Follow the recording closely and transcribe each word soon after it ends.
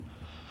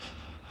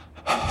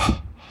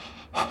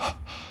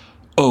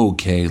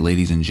Okay,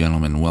 ladies and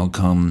gentlemen,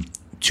 welcome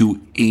to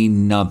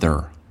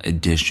another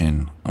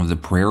edition of the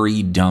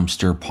Prairie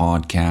Dumpster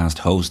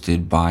Podcast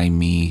hosted by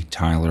me,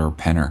 Tyler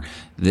Penner.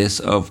 This,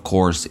 of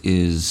course,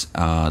 is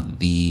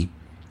the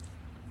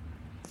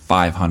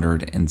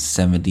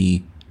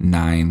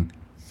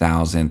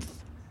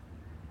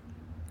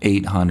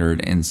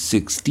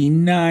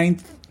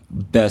 579,869th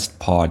best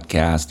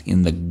podcast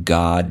in the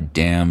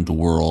goddamned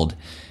world,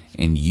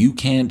 and you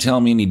can't tell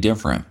me any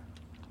different.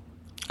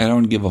 I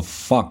don't give a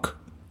fuck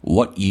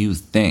what you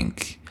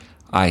think.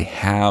 I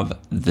have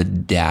the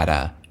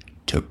data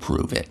to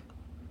prove it.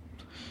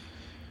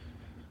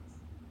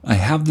 I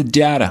have the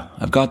data.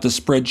 I've got the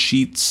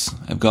spreadsheets.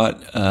 I've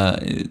got,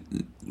 it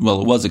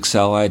was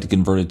Excel. I had to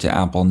convert it to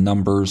Apple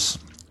numbers.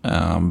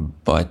 And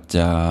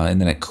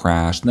then it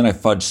crashed. And then I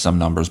fudged some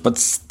numbers. But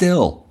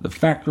still, the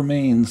fact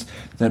remains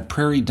that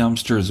Prairie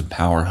Dumpster is a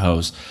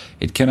powerhouse.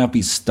 It cannot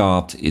be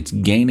stopped. It's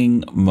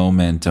gaining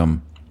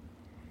momentum.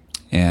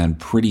 And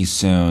pretty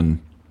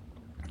soon,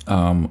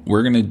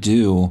 we're going to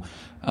do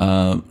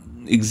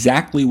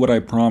exactly what I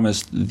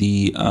promised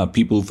the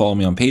people who follow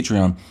me on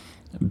Patreon.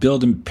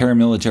 Build a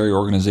paramilitary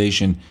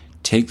organization,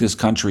 take this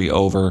country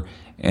over,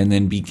 and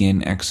then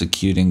begin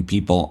executing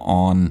people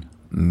en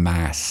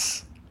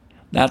masse.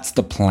 That's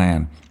the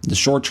plan. The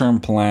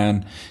short-term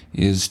plan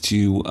is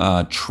to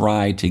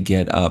try to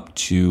get up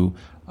to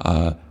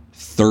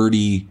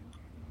 30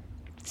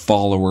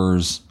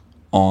 followers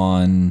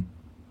on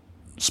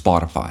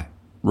Spotify.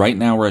 Right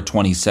now we're at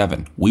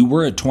 27. We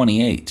were at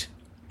 28.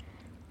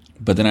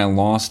 But then I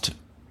lost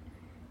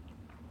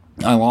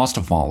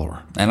a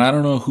follower. And I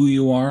don't know who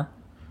you are.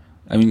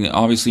 I mean,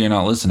 obviously you're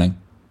not listening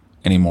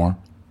anymore.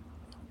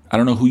 I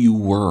don't know who you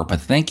were, but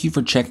thank you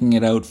for checking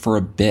it out for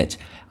a bit.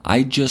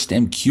 I just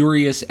am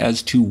curious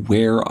as to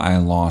where I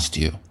lost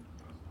you.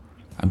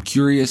 I'm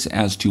curious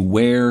as to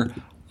where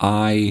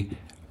I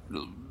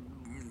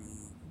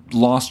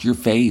lost your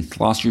faith,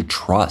 lost your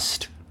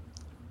trust.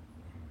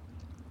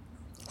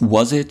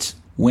 Was it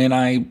when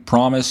I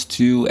promised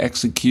to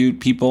execute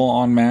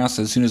people en masse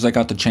as soon as I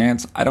got the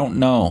chance? I don't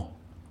know.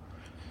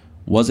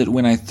 Was it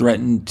when I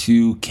threatened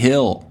to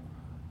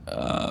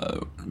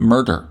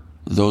murder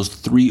those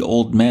 3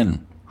 old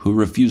men who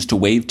refused to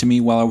wave to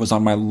me while I was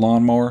on my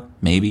lawnmower?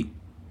 Maybe.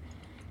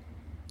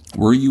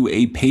 Were you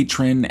a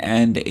patron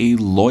and a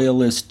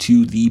loyalist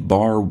to the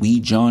bar Wee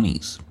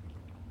Johnny's,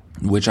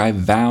 which I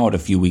vowed a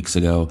few weeks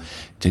ago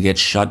to get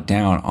shut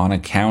down on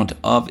account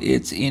of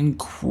its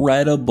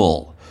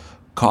incredible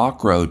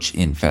cockroach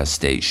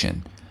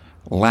infestation,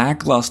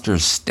 lackluster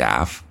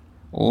staff,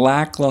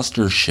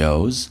 lackluster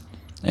shows,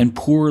 and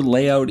poor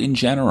layout in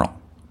general?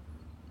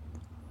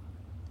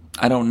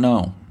 I don't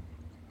know.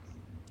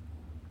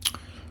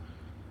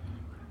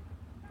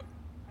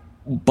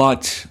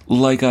 But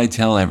like I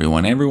tell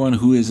everyone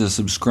who is a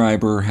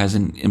subscriber has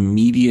an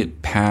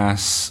immediate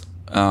pass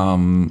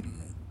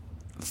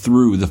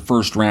through the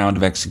first round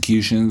of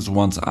executions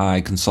once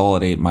I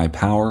consolidate my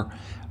power.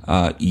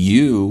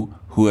 You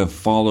who have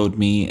followed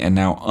me and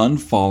now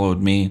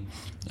unfollowed me,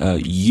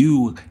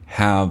 you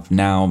have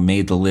now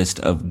made the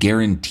list of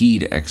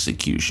guaranteed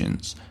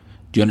executions.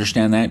 Do you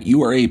understand that?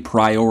 You are a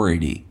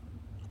priority.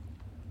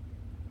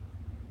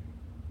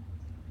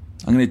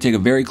 I'm going to take a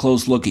very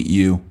close look at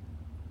you.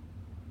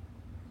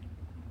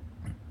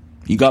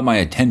 You got my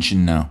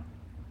attention now.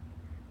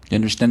 Do you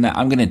understand that?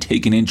 I'm going to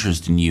take an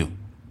interest in you.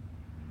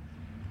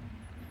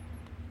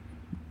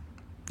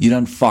 You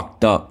done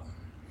fucked up.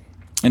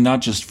 And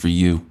not just for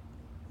you.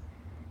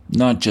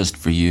 Not just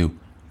for you.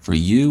 For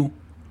you,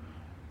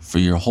 for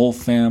your whole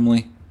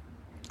family,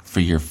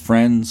 for your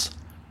friends,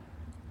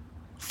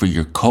 for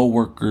your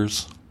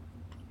coworkers,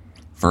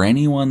 for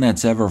anyone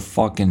that's ever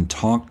fucking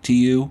talked to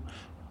you,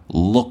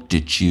 looked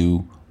at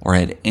you, or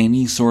had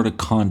any sort of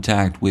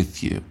contact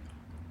with you.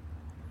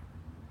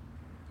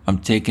 I'm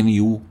taking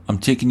you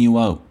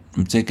out.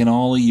 I'm taking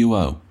all of you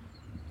out.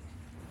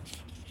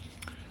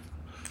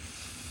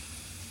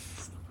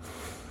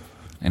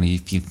 And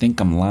if you think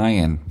I'm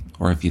lying,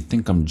 or if you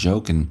think I'm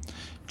joking,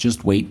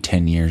 just wait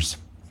 10 years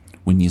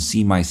when you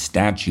see my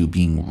statue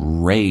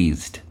being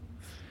raised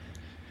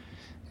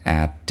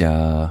at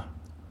the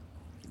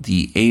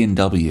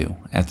A&W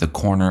at the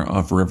corner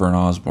of River and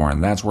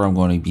Osborne. That's where I'm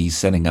going to be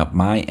setting up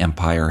my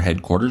empire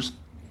headquarters.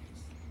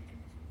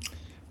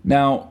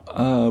 Now,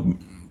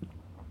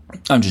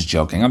 I'm just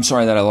joking. I'm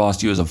sorry that I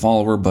lost you as a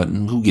follower, but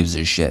who gives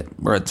a shit?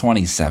 We're at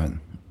 27.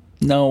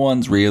 No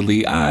one's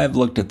really, I've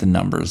looked at the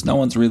numbers, no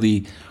one's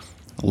really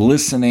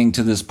listening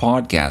to this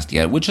podcast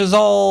yet, which is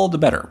all the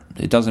better.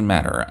 It doesn't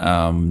matter.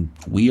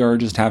 We are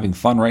just having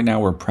fun right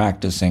now. We're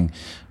practicing,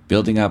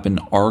 building up an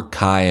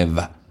archive,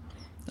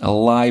 a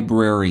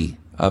library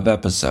of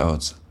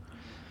episodes,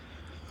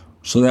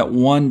 so that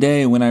one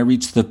day when I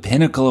reach the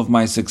pinnacle of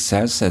my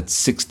success at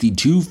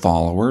 62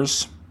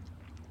 followers,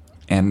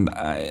 and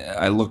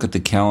I look at the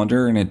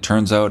calendar and it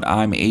turns out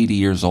I'm 80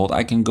 years old,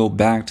 I can go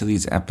back to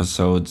these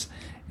episodes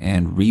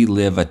and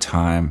relive a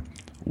time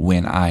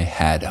when I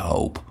had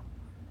hope.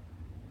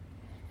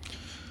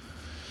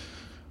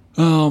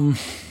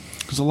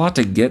 There's a lot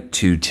to get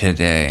to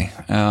today.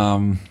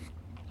 And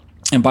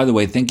by the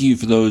way, thank you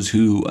for those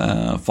who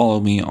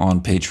follow me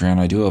on Patreon.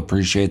 I do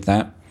appreciate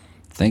that.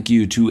 Thank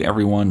you to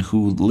everyone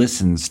who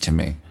listens to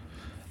me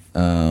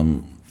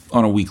on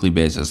a weekly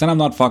basis. And I'm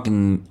not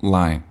fucking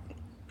lying.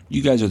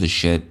 You guys are the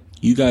shit.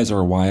 You guys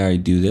are why I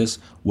do this.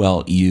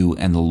 Well, you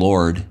and the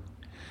Lord.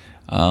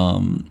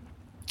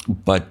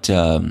 But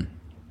I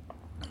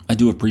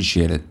do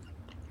appreciate it.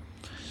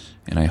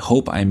 And I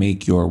hope I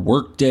make your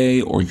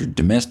workday or your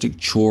domestic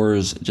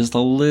chores just a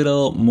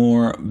little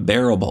more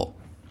bearable.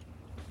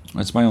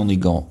 That's my only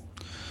goal.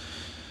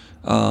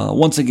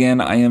 Once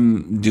again, I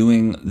am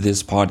doing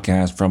this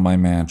podcast from my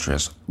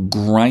mattress,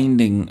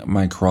 grinding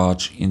my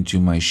crotch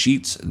into my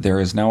sheets. There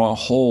is now a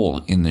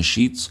hole in the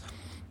sheets,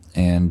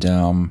 and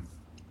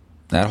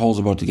that hole's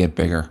about to get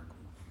bigger.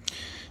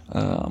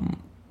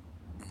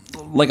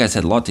 Like I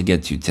said, a lot to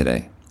get to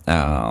today.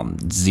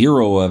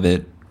 Zero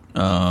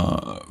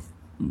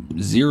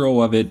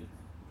of it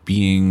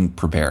being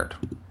prepared.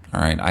 All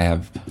right, I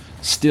have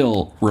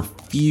still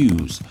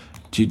refused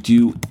to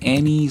do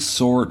any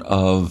sort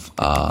of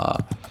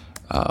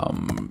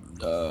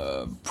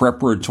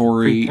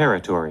preparatory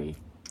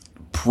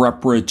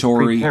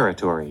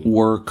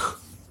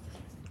work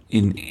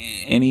in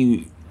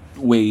any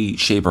way,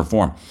 shape, or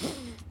form.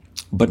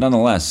 But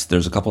nonetheless,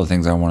 there's a couple of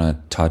things I want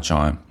to touch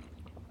on.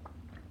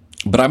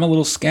 But I'm a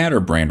little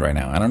scatterbrained right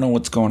now. I don't know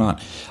what's going on.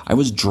 I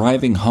was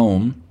driving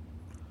home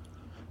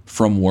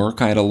from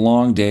work. I had a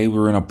long day. We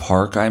were in a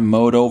park. I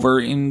mowed over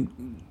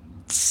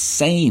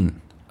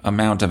insane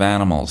amount of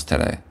animals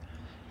today.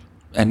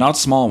 And not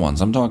small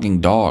ones. I'm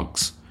talking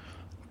dogs.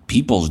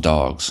 People's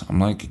dogs. I'm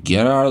like,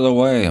 get out of the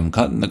way. I'm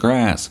cutting the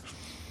grass.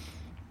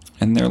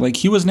 And they're like,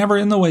 he was never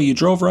in the way. You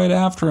drove right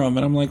after him.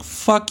 And I'm like,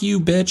 fuck you,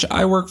 bitch.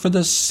 I work for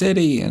the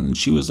city. And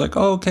she was like,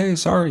 oh, okay,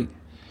 sorry.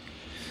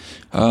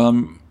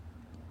 But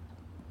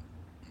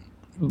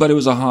it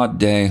was a hot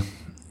day.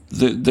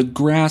 The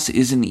grass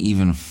isn't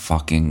even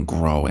fucking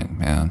growing,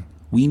 man.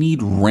 We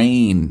need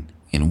rain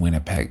in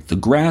Winnipeg. The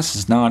grass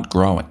is not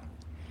growing.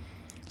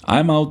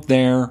 I'm out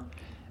there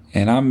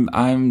and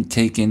I'm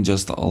taking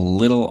just a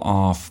little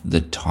off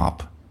the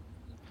top.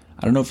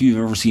 I don't know if you've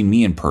ever seen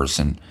me in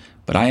person,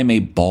 but I am a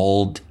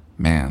bald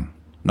man.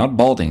 Not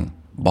balding,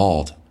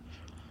 bald.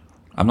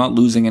 I'm not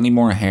losing any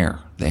more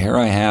hair. The hair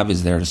I have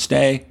is there to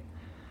stay,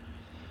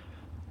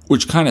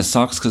 which kind of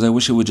sucks because I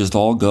wish it would just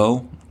all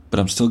go, but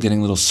I'm still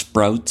getting little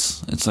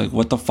sprouts. It's like,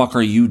 what the fuck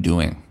are you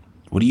doing?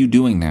 What are you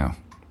doing now?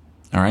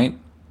 All right?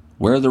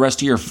 Where are the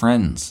rest of your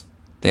friends?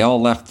 They all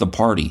left the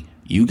party.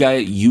 You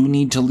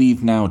need to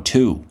leave now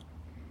too.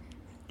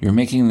 You're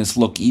making this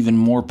look even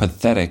more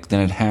pathetic than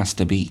it has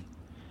to be.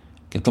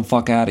 Get the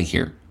fuck out of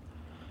here.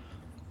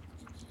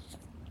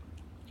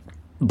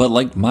 But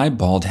like my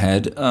bald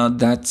head,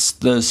 that's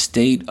the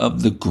state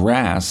of the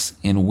grass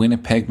in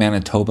Winnipeg,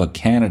 Manitoba,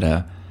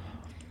 Canada.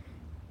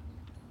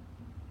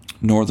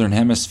 Northern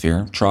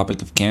Hemisphere,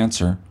 Tropic of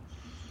Cancer.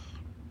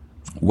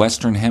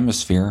 Western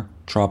Hemisphere,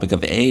 Tropic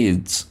of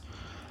AIDS.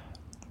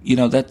 You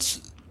know,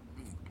 that's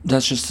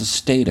just the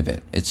state of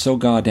it. It's so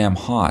goddamn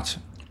hot.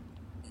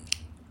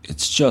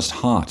 It's just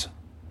hot.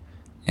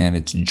 And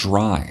it's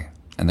dry.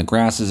 And the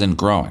grass isn't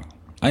growing.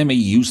 I am a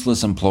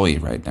useless employee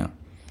right now.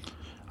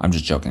 I'm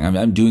just joking.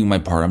 I'm doing my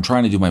part. I'm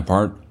trying to do my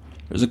part.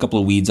 There's a couple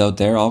of weeds out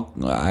there.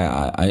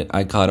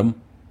 I cut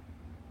them.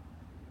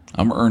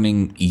 I'm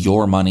earning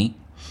your money.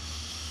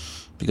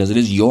 Because it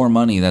is your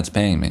money that's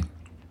paying me.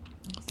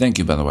 Thank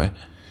you, by the way.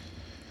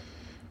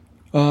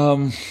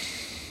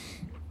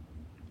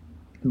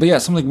 But yeah,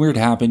 something weird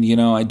happened. You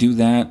know, I do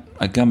that.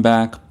 I come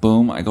back.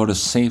 Boom. I go to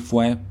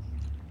Safeway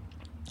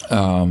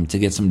to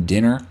get some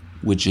dinner,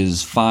 which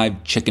is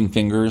 5 chicken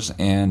fingers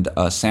and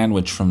a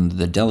sandwich from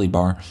the deli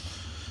bar.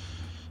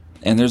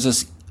 And there's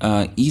this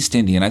East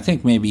Indian. I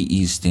think maybe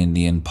East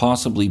Indian,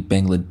 possibly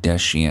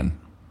Bangladeshian.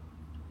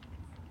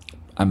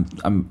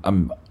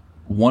 I'm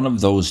one of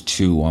those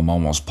two. I'm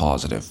almost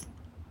positive.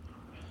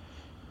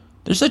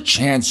 There's a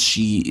chance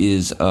she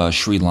is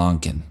Sri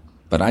Lankan,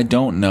 but I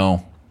don't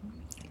know.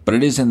 But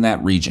it is in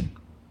that region.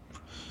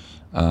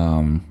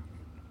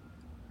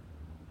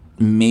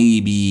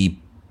 Maybe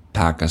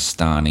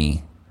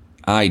Pakistani.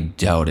 I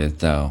doubt it,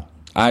 though.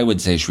 I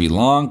would say Sri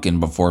Lankan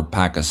before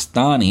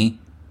Pakistani.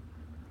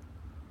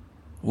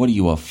 What are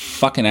you, a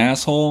fucking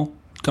asshole?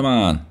 Come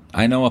on.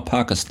 I know a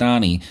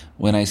Pakistani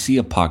when I see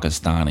a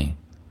Pakistani.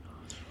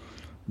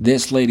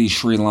 This lady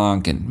Sri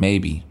Lankan,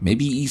 maybe.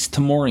 Maybe East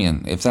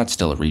Timorian, if that's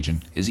still a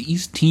region. Is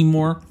East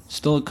Timor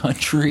still a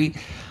country?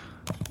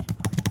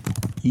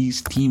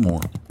 East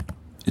Timor.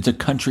 It's a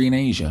country in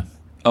Asia.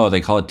 Oh, they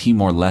call it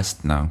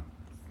Timor-Leste now.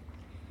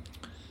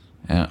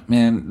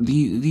 Man,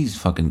 these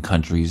fucking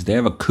countries, they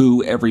have a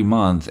coup every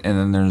month, and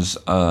then there's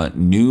a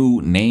new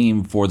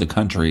name for the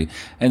country,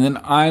 and then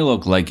I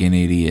look like an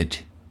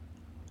idiot.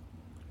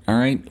 All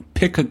right?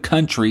 Pick a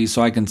country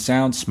so I can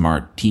sound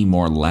smart,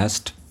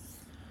 Timor-Leste.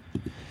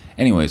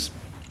 Anyways,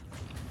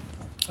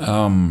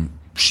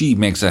 she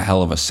makes a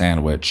hell of a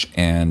sandwich,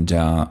 and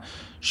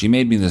she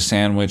made me the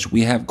sandwich.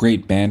 We have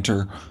great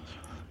banter.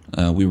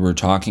 We were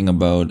talking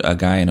about a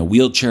guy in a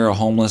wheelchair, a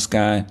homeless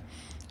guy,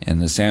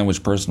 and the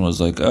sandwich person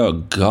was like, oh,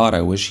 God,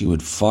 I wish he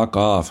would fuck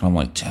off. And I'm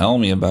like, tell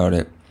me about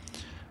it.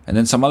 And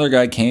then some other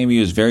guy came. He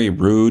was very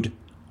rude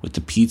with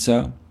the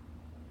pizza,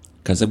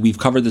 because we've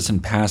covered this in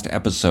past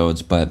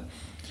episodes, but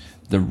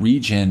the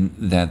region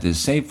that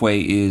this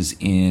Safeway is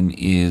in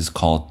is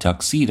called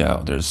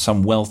Tuxedo. There's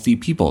some wealthy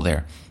people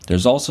there.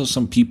 There's also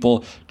some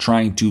people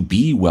trying to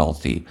be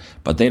wealthy,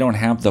 but they don't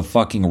have the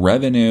fucking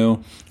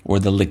revenue or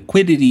the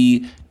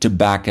liquidity to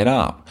back it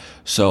up.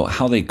 So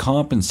how they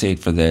compensate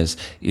for this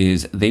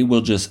is they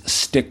will just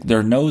stick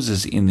their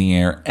noses in the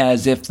air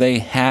as if they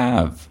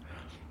have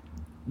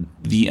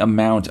the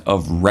amount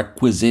of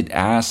requisite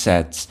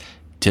assets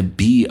to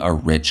be a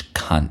rich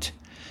cunt.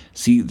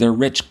 See, they're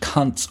rich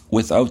cunts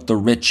without the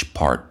rich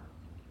part.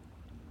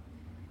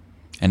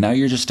 And now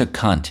you're just a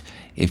cunt.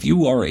 If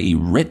you are a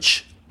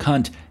rich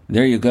cunt,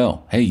 there you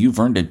go. Hey, you've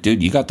earned it,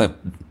 dude. You got the...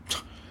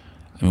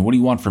 I mean, what do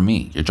you want from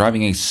me? You're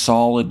driving a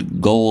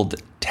solid gold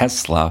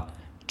Tesla.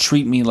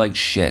 Treat me like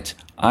shit.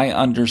 I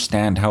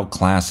understand how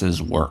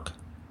classes work.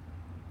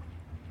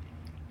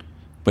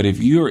 But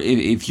if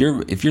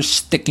you're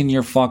sticking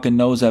your fucking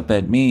nose up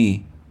at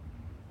me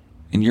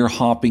and you're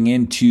hopping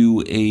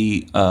into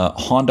a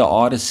Honda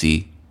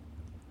Odyssey,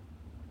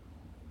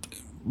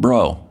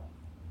 bro,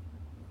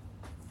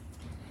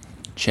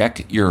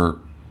 check your,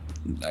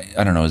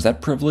 I don't know, is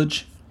that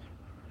privilege?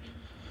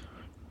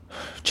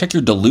 Check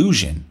your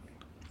delusion.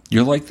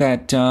 You're like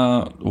that,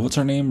 what's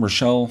her name?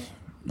 Rachel,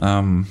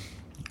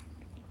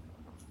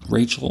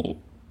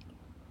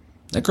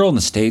 that girl in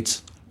the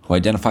States who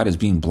identified as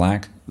being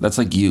black. That's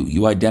like you.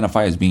 You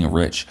identify as being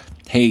rich.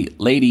 Hey,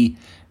 lady,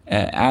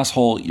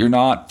 asshole, you're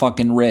not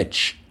fucking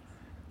rich.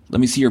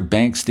 Let me see your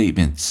bank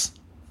statements.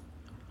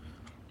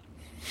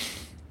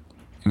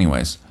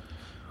 Anyways,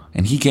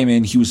 and he came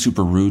in. He was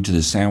super rude to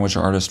the sandwich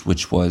artist,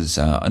 which was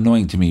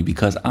annoying to me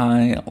because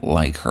I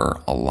like her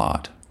a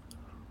lot.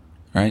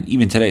 Right?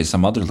 Even today,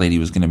 some other lady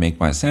was going to make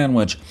my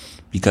sandwich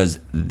because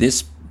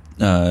this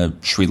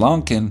Sri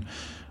Lankan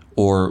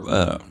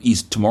or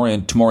East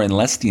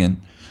Timor-Lestian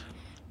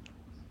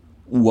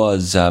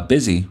was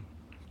busy.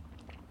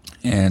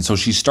 And so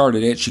she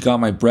started it. She got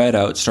my bread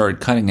out, started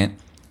cutting it.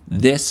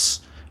 This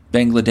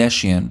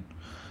Bangladeshian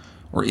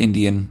or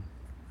Indian,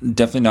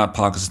 definitely not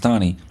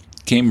Pakistani,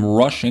 came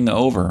rushing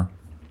over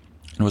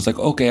and was like,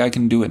 okay, I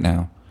can do it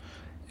now.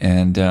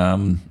 And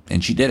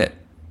she did it.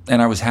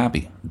 And I was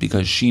happy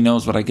because she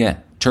knows what I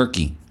get.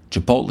 Turkey,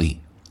 chipotle,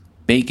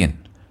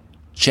 bacon,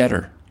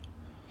 cheddar,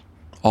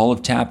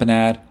 olive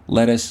tapenade,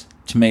 lettuce,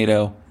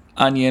 tomato,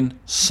 onion,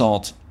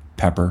 salt,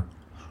 pepper.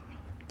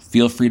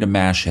 Feel free to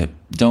mash it.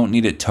 Don't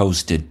need it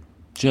toasted.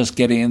 Just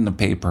get it in the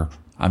paper.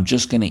 I'm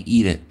just going to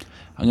eat it.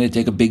 I'm going to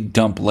take a big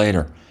dump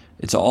later.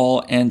 It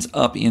all ends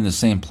up in the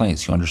same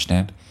place, you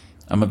understand?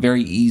 I'm a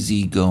very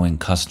easygoing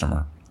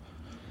customer.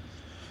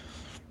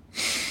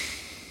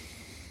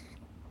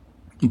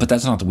 But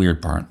that's not the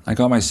weird part. I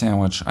got my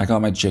sandwich. I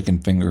got my chicken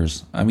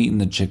fingers. I'm eating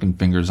the chicken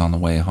fingers on the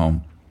way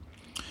home.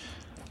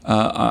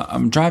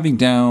 I'm driving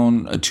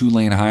down a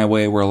 2-lane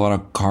highway where a lot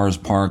of cars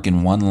park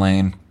in one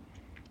lane.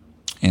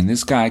 And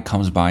this guy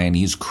comes by and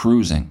he's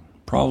cruising,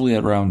 probably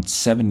at around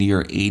 70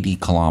 or 80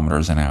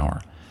 kilometers an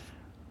hour.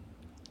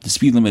 The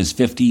speed limit is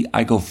 50.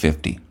 I go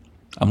 50.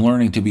 I'm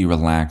learning to be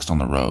relaxed on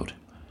the road.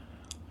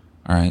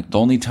 All right. The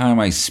only time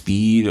I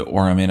speed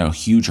or I'm in a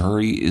huge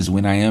hurry is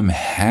when I am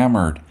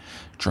hammered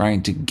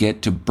trying to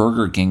get to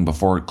Burger King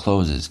before it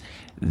closes.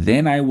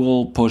 Then I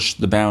will push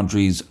the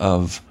boundaries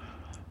of,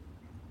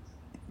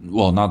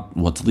 well, not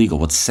what's legal,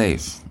 what's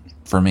safe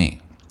for me.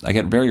 I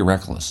get very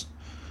reckless.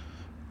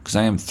 Because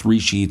I am 3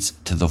 sheets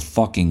to the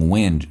fucking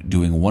wind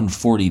doing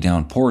 140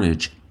 down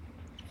Portage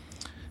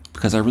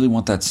because I really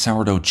want that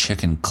sourdough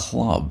chicken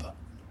club.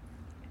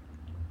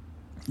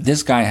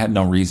 This guy had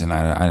no reason.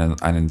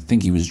 I didn't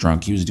think he was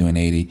drunk. He was doing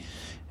 80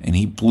 and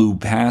he blew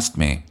past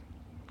me.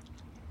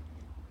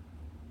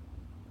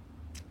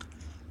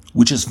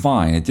 Which is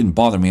fine. It didn't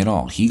bother me at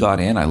all. He got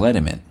in. I let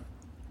him in.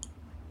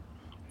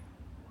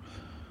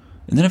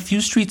 And then a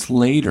few streets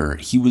later,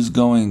 he was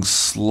going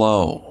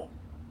slow.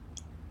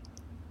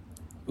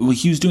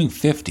 He was doing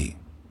 50.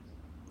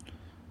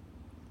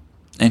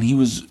 And he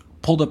was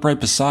pulled up right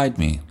beside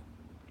me.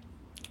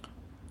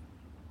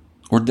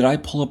 Or did I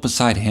pull up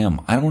beside him?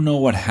 I don't know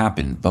what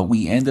happened, but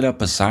we ended up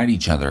beside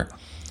each other.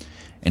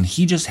 And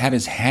he just had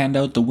his hand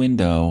out the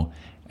window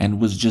and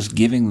was just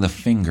giving the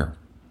finger.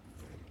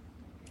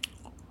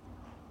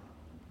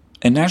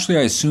 And naturally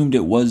I assumed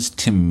it was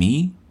to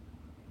me,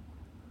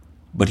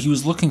 but he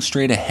was looking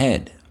straight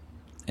ahead.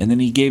 And then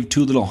he gave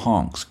 2 little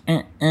honks.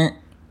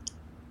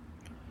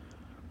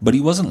 But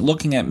he wasn't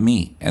looking at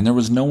me, and there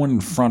was no one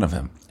in front of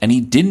him. And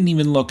he didn't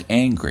even look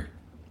angry.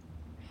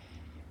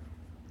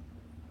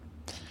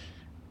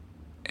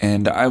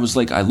 And I was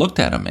like, I looked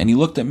at him, and he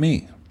looked at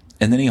me.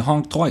 And then he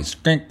honked twice.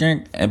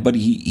 But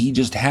he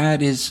just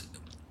had his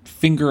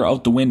finger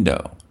out the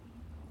window.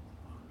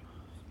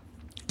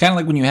 Kind of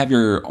like when you have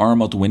your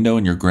arm out the window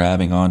and you're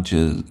grabbing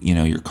onto,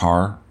 your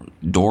car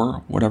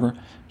door, whatever.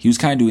 he was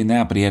kind of doing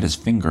that, but he had his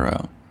finger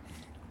out.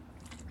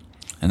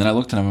 And then I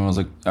looked at him and I was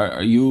like,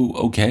 are you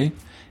okay?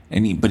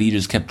 But he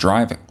just kept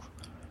driving.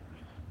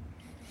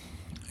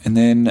 And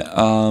then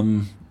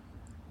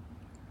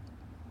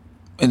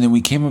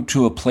we came up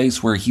to a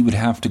place where he would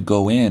have to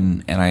go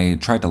in, and I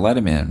tried to let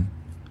him in.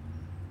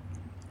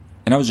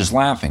 And I was just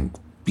laughing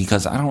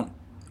because I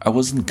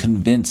wasn't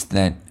convinced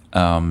that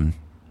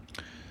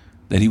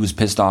he was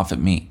pissed off at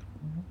me.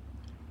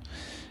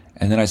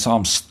 And then I saw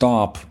him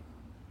stop,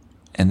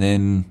 and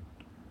then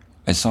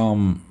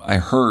I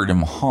heard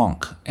him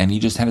honk, and he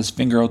just had his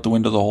finger out the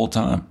window the whole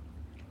time.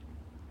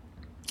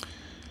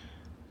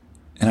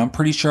 And I'm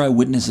pretty sure I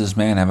witnessed this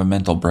man have a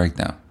mental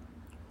breakdown.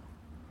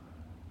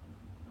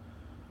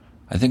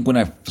 I think when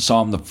I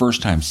saw him the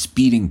first time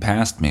speeding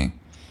past me,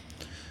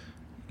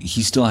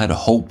 he still had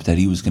hope that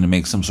he was going to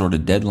make some sort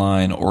of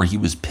deadline, or he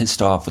was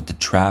pissed off with the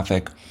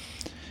traffic.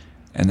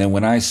 And then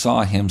when I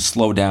saw him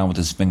slow down with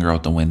his finger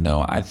out the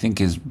window, I think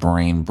his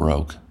brain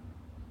broke.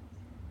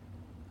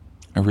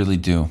 I really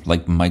do.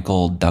 Like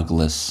Michael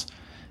Douglas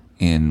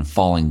in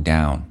Falling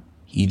Down.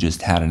 He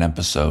just had an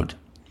episode.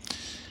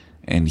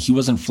 And he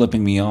wasn't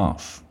flipping me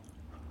off.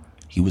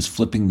 He was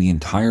flipping the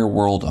entire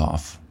world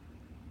off.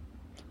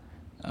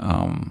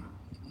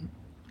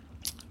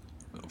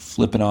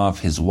 Flipping off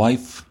his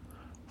wife,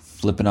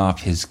 flipping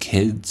off his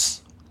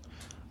kids,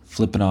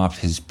 flipping off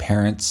his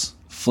parents,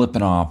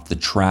 flipping off the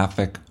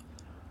traffic,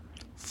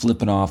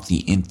 flipping off the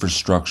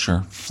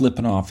infrastructure,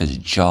 flipping off his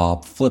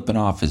job, flipping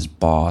off his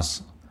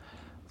boss,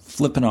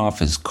 flipping off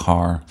his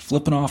car,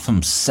 flipping off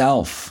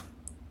himself.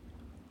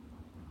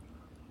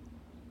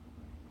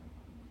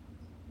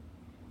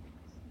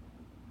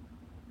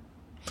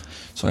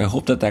 So I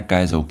hope that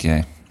guy's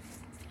okay.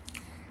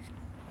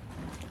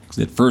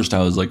 Because at first I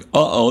was like,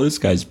 uh-oh, this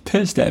guy's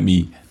pissed at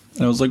me.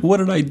 And I was like, what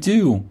did I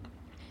do?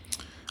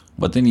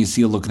 But then you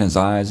see a look in his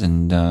eyes,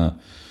 and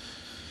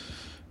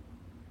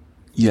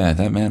yeah,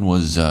 that man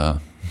was,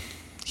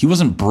 he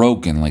wasn't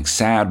broken, like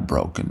sad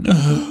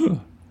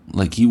broken.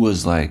 Like he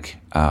was like,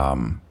 he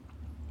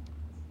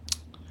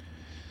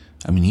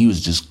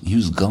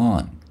was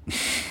gone.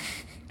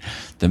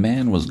 The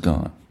man was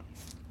gone.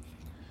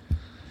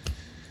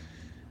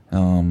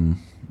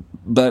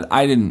 But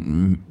I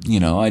didn't,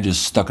 I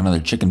just stuck another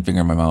chicken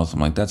finger in my mouth. I'm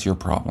like, that's your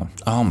problem.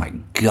 Oh my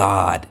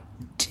God.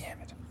 Damn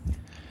it.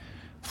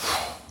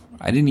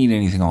 I didn't eat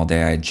anything all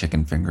day. I had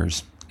chicken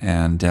fingers.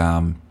 And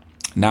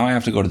now I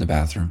have to go to the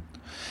bathroom.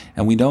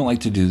 And we don't like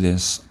to do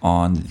this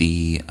on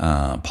the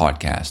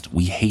podcast.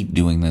 We hate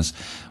doing this,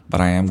 but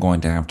I am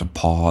going to have to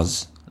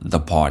pause the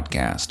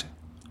podcast.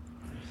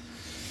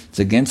 It's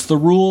against the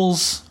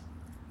rules.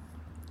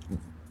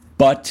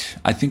 But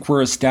I think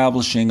we're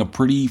establishing a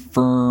pretty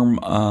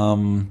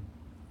firm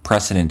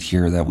precedent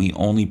here that we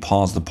only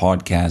pause the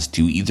podcast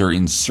to either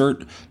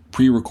insert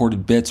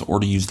pre-recorded bits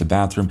or to use the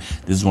bathroom.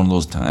 This is one of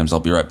those times.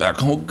 I'll be right back.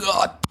 Oh,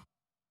 God.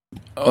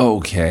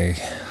 Okay.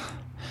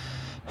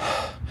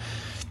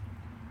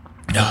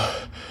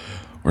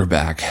 We're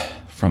back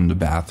from the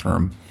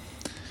bathroom.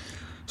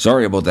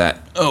 Sorry about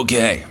that.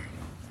 Okay.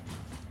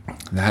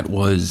 That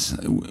was...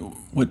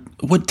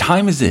 What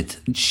time is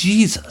it?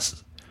 Jesus.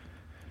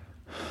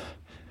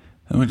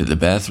 I went to the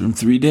bathroom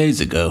 3 days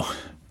ago.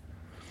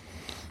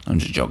 I'm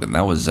just joking.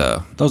 That was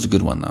a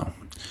good one, though.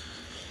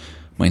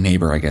 My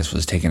neighbor, I guess,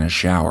 was taking a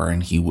shower,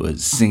 and he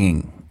was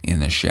singing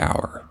in the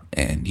shower.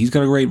 And he's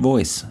got a great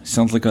voice.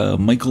 Sounds like a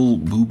Michael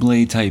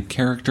Bublé type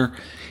character.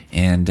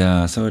 And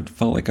so it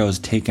felt like I was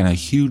taking a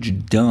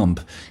huge dump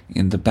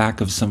in the back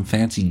of some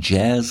fancy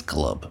jazz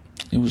club.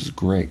 It was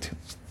great.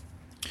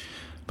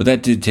 But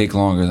that did take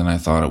longer than I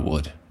thought it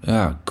would.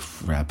 Ah,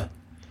 crap.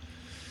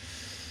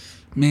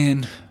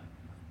 Man...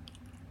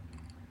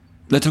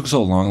 That took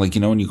so long. Like,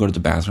 when you go to the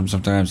bathroom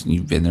sometimes and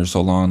you've been there so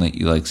long that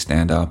you, like,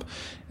 stand up,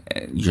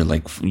 you're,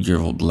 like, your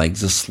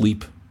legs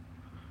asleep.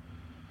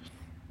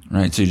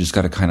 Right? So you just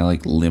got to kind of,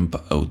 like, limp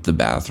out the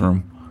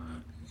bathroom.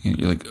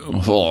 You're like,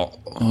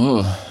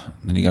 oh.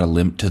 Then you got to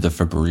limp to the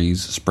Febreze,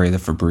 spray the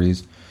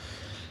Febreze.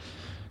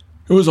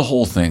 It was a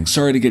whole thing.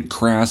 Sorry to get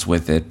crass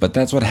with it, but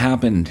that's what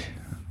happened.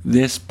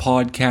 This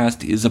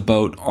podcast is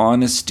about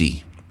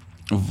honesty,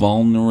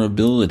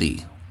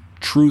 vulnerability,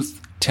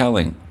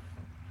 truth-telling.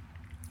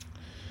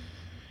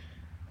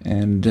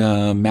 And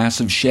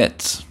massive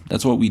shits.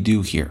 That's what we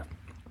do here.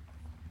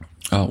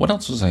 What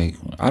else was I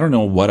don't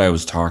know what I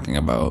was talking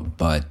about,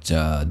 but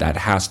that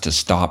has to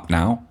stop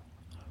now.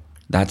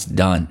 That's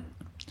done.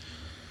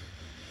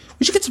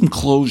 We should get some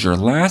closure.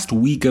 Last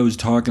week I was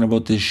talking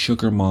about this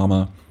sugar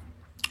mama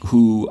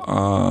who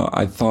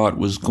I thought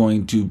was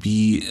going to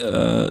be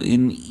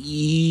an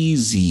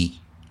easy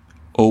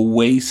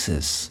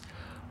oasis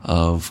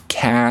of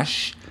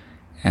cash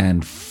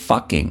and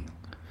fucking.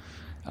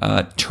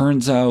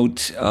 Turns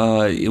out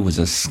it was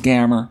a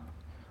scammer,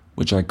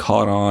 which I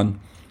caught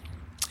on,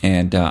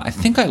 and I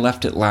think I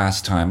left it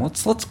last time.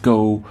 Let's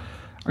go.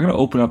 I'm going to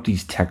open up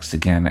these texts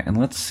again, and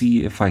let's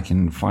see if I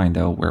can find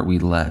out where we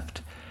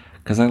left,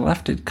 because I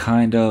left it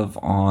kind of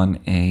on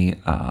a,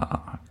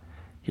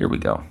 here we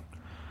go.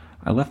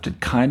 I left it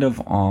kind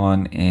of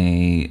on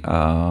a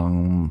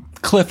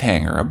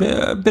cliffhanger,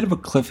 a bit of a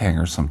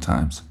cliffhanger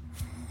sometimes.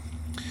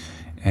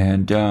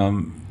 And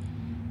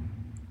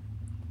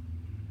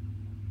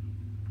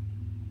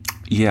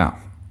yeah.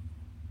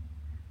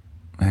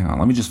 Hang on,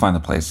 let me just find the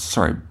place.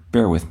 Sorry,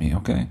 bear with me,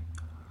 okay?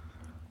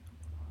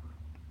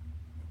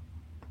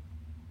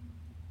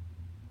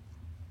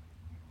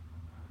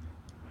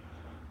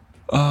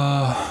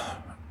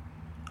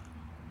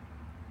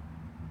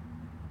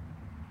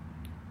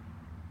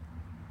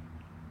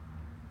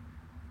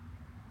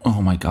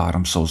 Oh my God,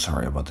 I'm so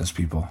sorry about this,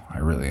 people. I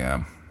really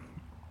am.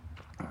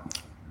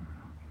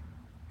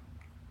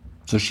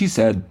 So she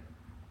said,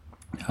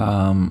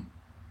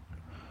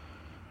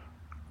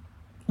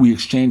 we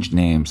exchanged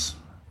names,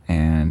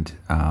 and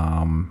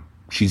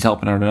she's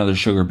helping out another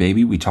sugar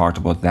baby. We talked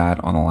about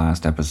that on the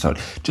last episode.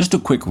 Just a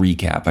quick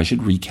recap. I should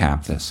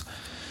recap this.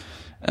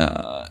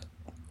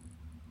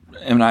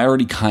 And I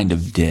already kind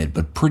of did,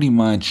 but pretty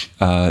much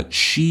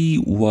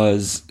she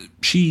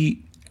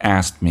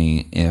asked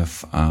me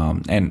if,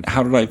 and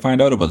how did I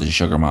find out about the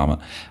sugar mama?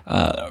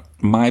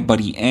 My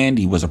buddy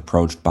Andy was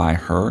approached by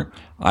her.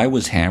 I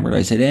was hammered.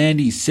 I said,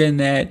 Andy, send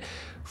that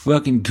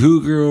fucking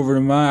cougar over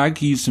to mine. I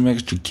could use some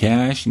extra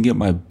cash and get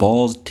my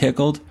balls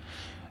tickled.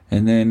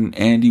 And then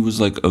Andy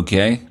was like,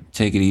 okay,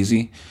 take it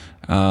easy.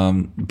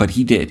 But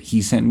he did.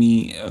 He sent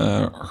me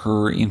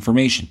her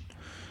information.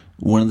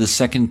 One of the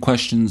second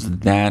questions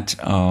that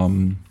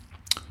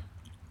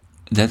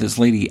this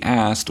lady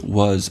asked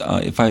was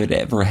if I had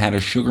ever had a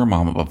sugar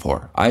mama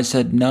before. I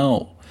said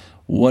no.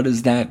 What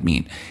does that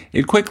mean?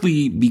 It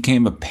quickly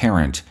became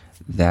apparent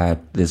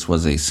that this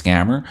was a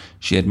scammer.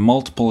 She had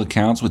multiple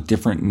accounts with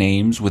different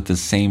names with the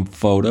same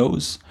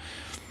photos.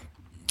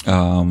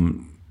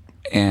 And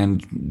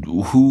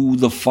who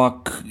the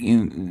fuck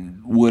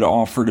would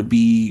offer to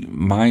be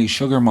my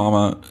sugar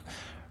mama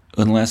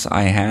unless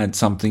I had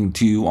something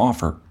to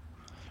offer?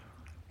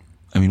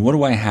 I mean, what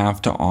do I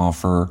have to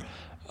offer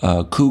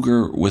a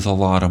cougar with a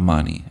lot of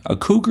money? A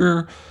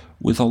cougar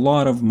with a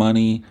lot of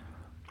money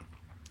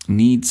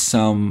needs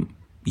some,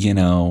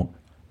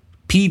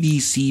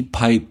 PVC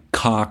pipe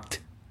cocked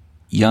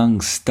young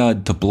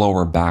stud to blow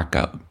her back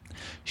up.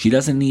 She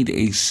doesn't need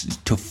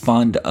to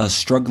fund a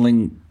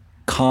struggling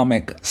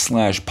comic /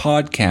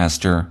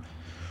 podcaster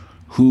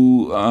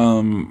who,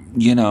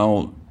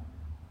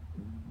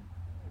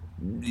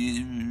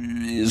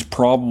 is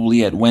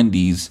probably at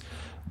Wendy's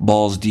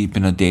balls deep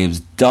in a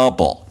Dave's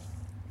double.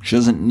 She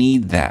doesn't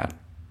need that.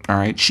 All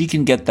right. She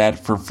can get that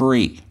for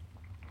free.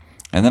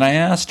 And then I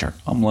asked her,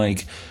 I'm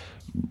like,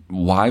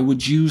 why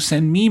would you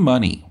send me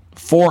money?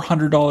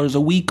 $400 a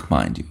week,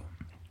 mind you.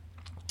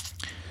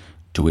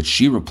 To which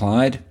she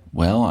replied,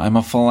 well, I'm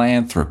a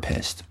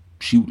philanthropist.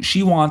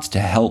 She wants to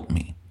help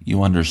me.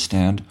 You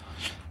understand?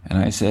 And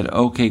I said,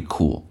 okay,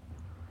 cool.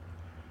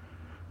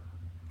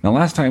 Now,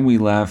 last time we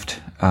left,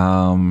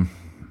 I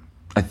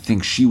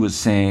think she was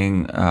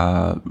saying,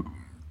 I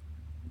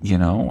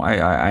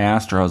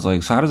asked her, I was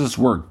like, so how does this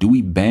work? Do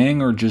we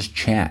bang or just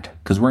chat?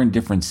 Because we're in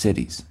different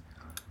cities.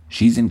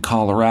 She's in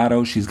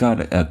Colorado. She's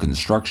got a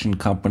construction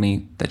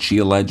company that she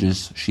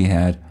alleges she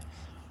had.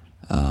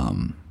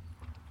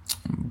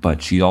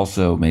 But she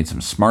also made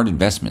some smart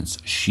investments.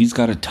 She's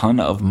got a ton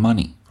of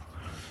money.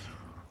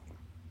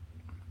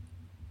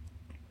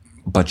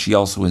 But she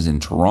also is in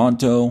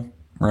Toronto,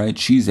 right?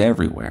 She's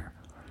everywhere,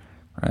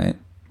 right?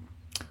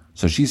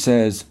 So she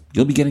says,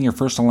 you'll be getting your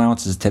first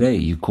allowances today.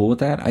 You cool with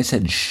that? I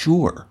said,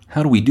 sure.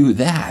 How do we do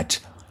that?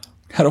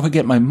 How do I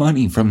get my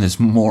money from this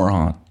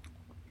moron?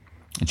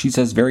 And she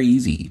says, very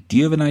easy. Do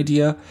you have an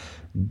idea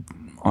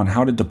on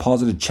how to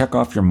deposit a check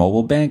off your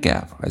mobile bank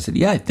app? I said,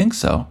 yeah, I think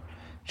so.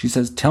 She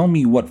says, tell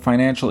me what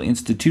financial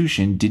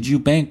institution did you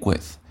bank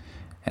with?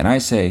 And I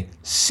say,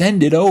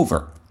 send it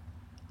over.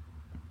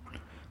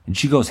 And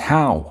she goes,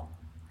 how?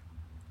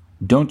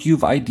 Don't you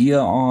have idea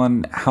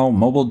on how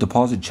mobile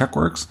deposit check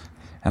works?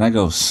 And I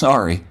go,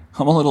 sorry,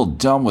 I'm a little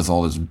dumb with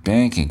all this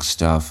banking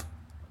stuff.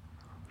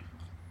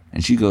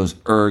 And she goes,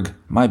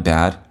 my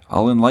bad.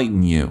 I'll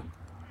enlighten you.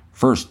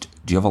 First,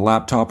 do you have a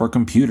laptop or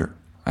computer?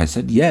 I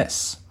said,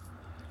 yes.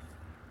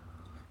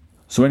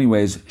 So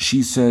anyways,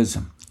 she says,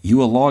 you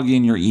will log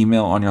in your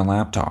email on your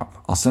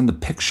laptop. I'll send a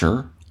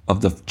picture of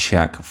the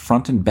check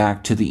front and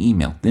back to the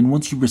email. Then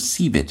once you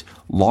receive it,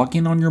 log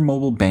in on your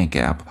mobile bank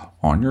app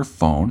on your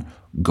phone,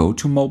 go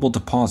to mobile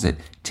deposit,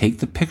 take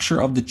the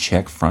picture of the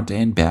check front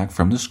and back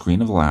from the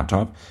screen of the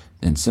laptop,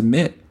 then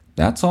submit.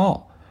 That's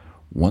all.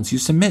 Once you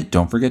submit,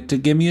 don't forget to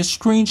give me a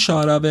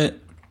screenshot of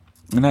it.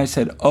 And I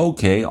said,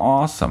 okay,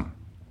 awesome.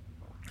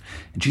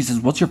 And she says,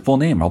 what's your full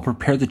name? I'll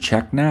prepare the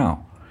check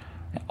now.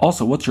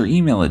 Also, what's your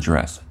email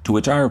address? To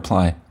which I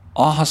reply,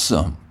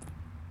 awesome.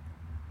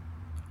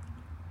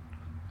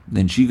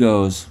 Then she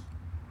goes,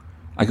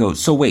 I go,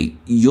 so wait,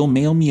 you'll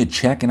mail me a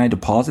check and I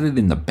deposit it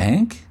in the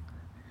bank?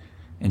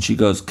 And she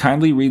goes,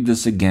 kindly read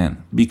this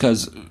again.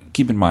 Because,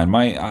 keep in mind,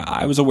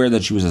 I was aware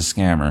that she was a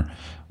scammer,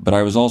 but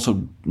I was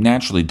also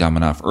naturally dumb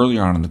enough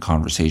earlier on in the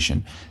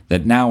conversation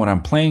that now when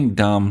I'm playing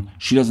dumb,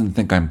 she doesn't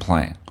think I'm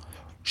playing.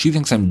 She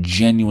thinks I'm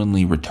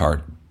genuinely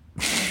retarded.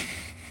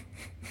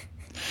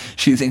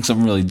 She thinks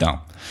I'm really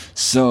dumb.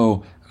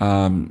 So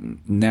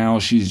now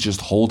she's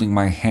just holding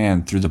my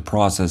hand through the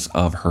process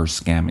of her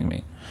scamming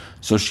me.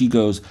 So she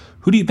goes,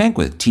 who do you bank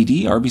with?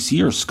 TD,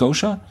 RBC, or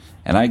Scotia?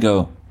 And I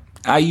go,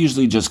 I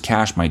usually just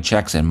cash my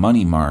checks at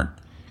Money Mart.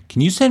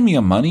 Can you send me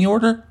a money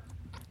order?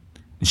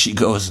 And she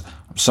goes,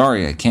 I'm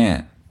sorry, I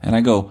can't. And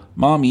I go,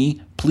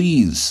 Mommy,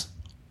 please.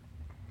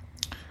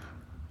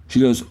 She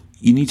goes,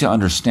 you need to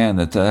understand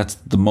that that's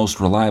the most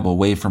reliable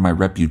way for my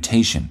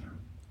reputation.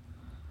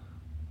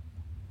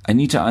 And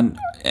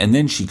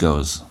then she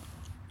goes,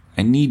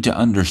 I need to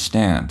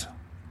understand.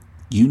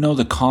 You know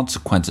the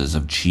consequences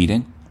of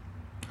cheating?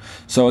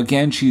 So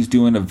again, she's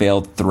doing a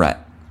veiled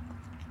threat.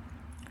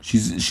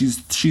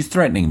 She's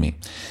threatening me.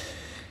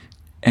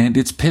 And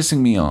it's pissing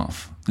me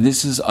off.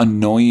 This is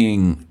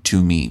annoying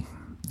to me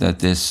that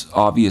this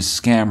obvious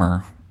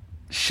scammer,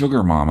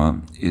 Sugar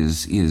Mama,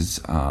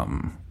 is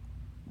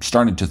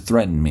starting to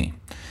threaten me.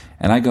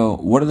 And I go,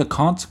 what are the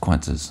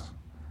consequences?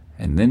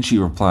 And then she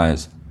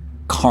replies,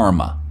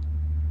 karma.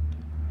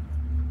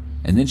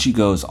 And then she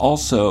goes,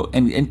 also,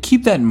 and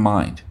keep that in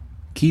mind.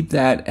 Keep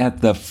that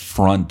at the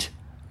front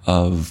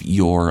of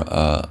your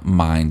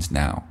minds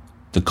now.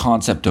 The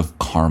concept of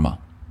karma.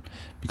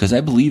 Because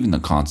I believe in the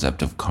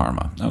concept of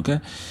karma, okay?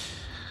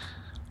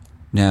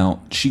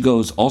 Now, she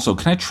goes, also,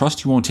 can I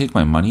trust you won't take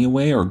my money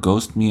away or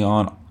ghost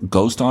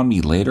on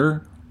me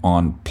later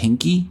on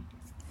Pinky?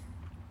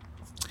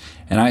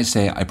 And I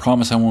say, I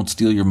promise I won't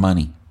steal your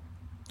money.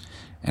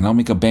 And I'll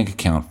make a bank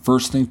account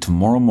first thing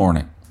tomorrow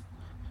morning.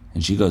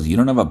 And she goes, you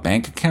don't have a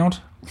bank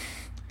account?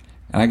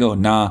 And I go,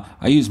 nah,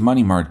 I use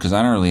Money Mart because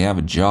I don't really have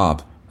a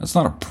job. That's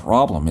not a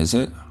problem, is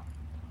it?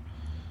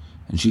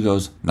 And she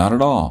goes, not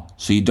at all.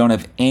 So you don't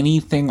have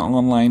anything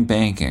online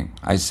banking?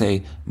 I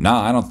say,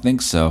 nah, I don't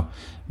think so.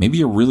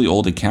 Maybe a really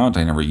old account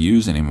I never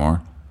use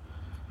anymore.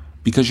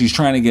 Because she's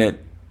trying to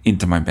get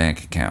into my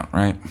bank account,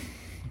 right?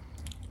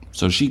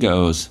 So she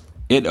goes,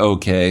 it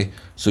okay.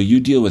 So you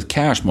deal with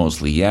cash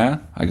mostly, yeah?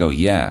 I go,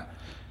 yeah.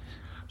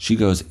 She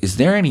goes, is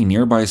there any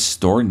nearby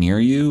store near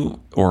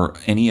you or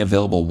any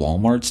available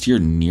Walmarts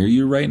near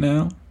you right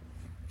now?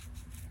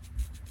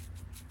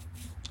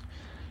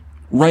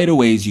 Right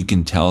away, you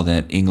can tell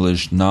that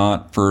English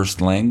not first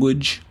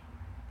language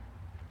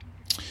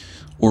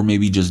or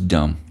maybe just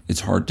dumb.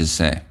 It's hard to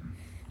say.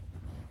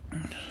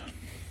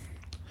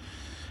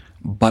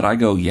 But I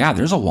go, yeah,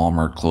 there's a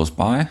Walmart close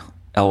by.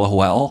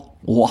 LOL.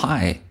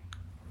 Why?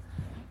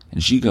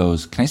 And she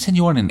goes, can I send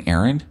you on an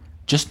errand?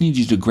 Just need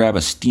you to grab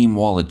a Steam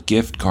Wallet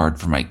gift card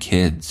for my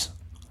kids.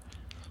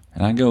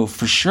 And I go,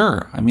 for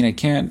sure. I mean, I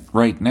can't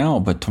right now,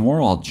 but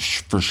tomorrow I'll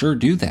for sure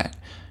do that.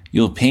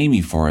 You'll pay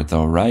me for it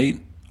though, right?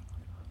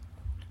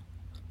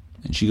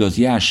 And she goes,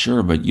 yeah,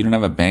 sure, but you don't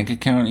have a bank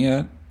account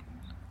yet?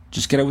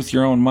 Just get it with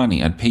your own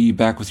money. I'd pay you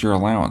back with your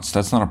allowance.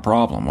 That's not a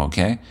problem,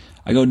 okay?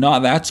 I go, nah,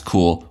 that's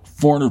cool.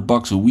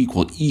 $400 a week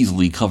will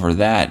easily cover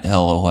that,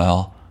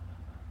 LOL.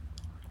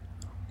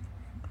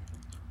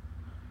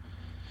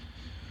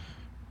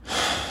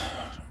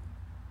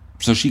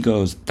 So she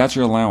goes, that's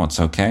your allowance,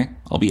 okay?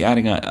 I'll be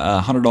adding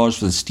 $100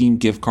 for the Steam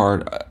gift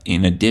card.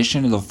 In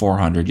addition to the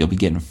 $400, you'll be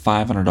getting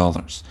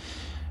 $500.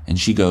 And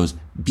she goes,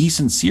 be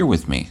sincere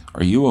with me.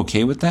 Are you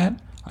okay with that?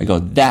 I go,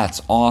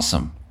 that's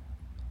awesome.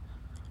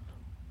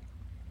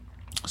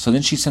 So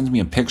then she sends me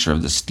a picture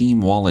of the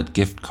Steam Wallet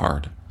gift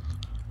card.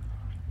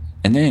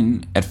 And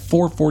then at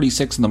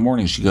 4:46 in the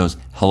morning, she goes,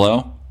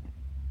 hello?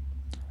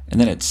 And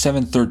then at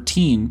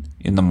 7:13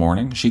 in the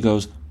morning, she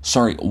goes,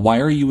 sorry, why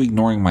are you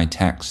ignoring my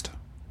text?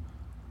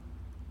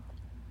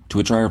 To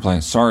which I reply,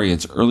 sorry,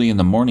 it's early in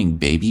the morning,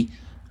 baby.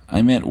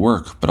 I'm at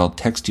work, but I'll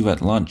text you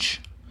at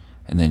lunch.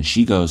 And then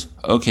she goes,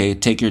 okay,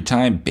 take your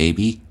time,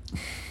 baby.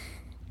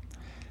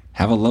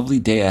 Have a lovely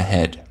day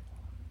ahead.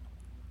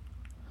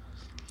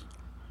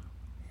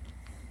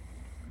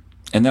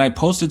 And then I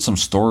posted some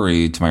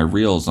story to my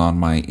reels on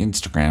my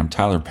Instagram,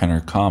 Tyler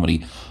Penner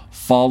Comedy.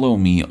 Follow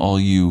me, all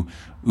you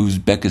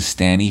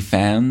Uzbekistani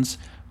fans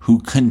who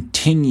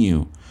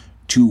continue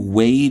to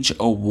wage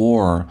a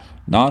war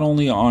not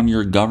only on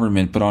your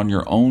government, but on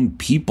your own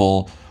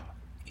people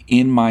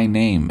in my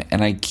name.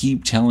 And I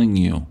keep telling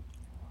you,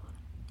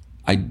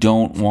 I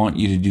don't want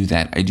you to do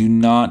that. I do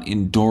not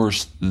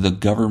endorse the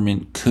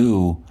government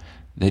coup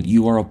that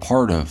you are a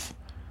part of.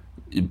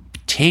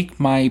 Take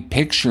my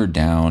picture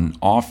down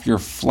off your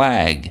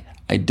flag.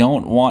 I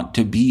don't want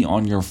to be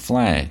on your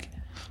flag.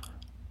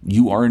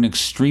 You are an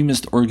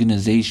extremist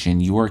organization.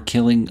 You are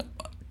killing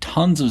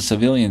tons of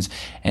civilians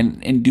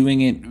and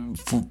doing it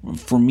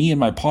for me and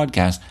my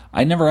podcast.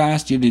 I never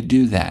asked you to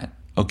do that,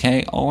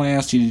 okay? All I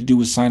asked you to do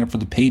was sign up for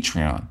the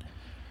Patreon.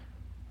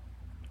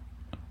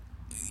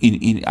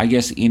 I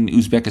guess in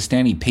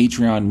Uzbekistani,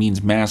 Patreon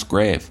means mass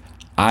grave.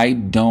 I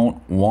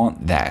don't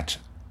want that.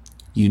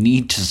 You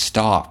need to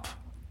stop,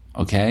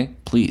 okay?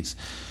 Please.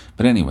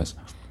 But anyways,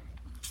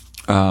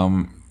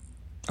 I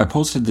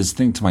posted this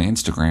thing to my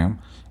Instagram,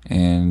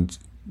 and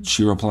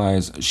she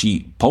replies to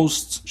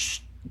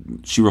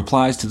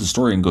the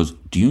story and goes,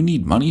 do you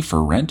need money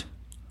for rent?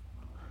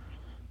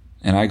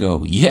 And I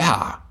go,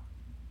 yeah.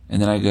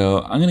 And then I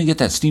go, I'm going to get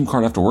that Steam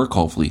card after work,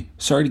 hopefully.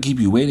 Sorry to keep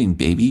you waiting,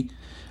 baby.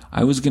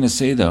 I was going to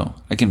say, though,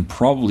 I can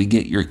probably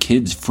get your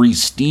kids free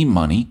Steam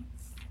money.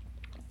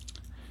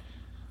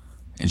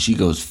 And she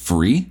goes,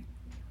 free?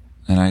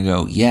 And I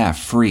go, yeah,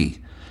 free.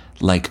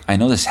 Like, I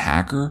know this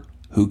hacker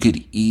who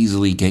could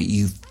easily get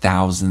you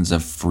thousands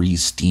of free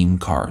Steam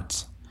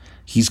cards.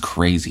 He's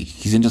crazy.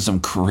 He's into some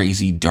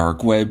crazy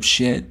dark web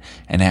shit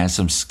and has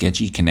some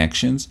sketchy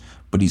connections,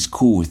 but he's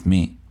cool with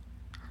me.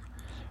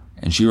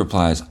 And she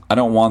replies, I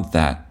don't want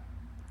that.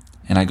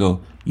 And I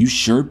go, you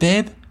sure,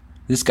 babe?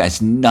 This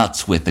guy's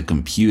nuts with a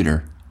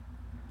computer.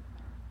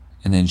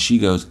 And then she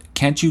goes,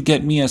 can't you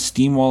get me a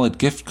Steam Wallet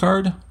gift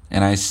card?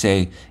 And I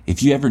say,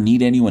 if you ever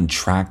need anyone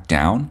tracked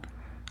down,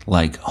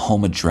 like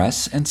home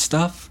address and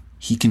stuff,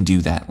 he can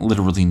do that.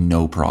 Literally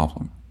no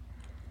problem.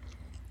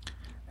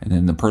 And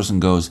then the person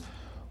goes,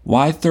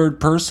 why third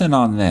person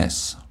on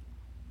this?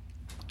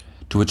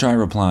 To which I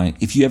reply,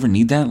 if you ever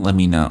need that, let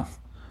me know.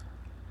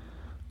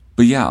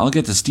 But yeah, I'll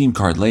get the Steam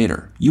card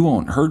later. You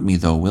won't hurt me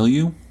though, will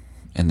you?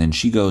 And then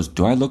she goes,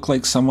 do I look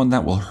like someone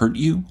that will hurt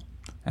you?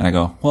 And I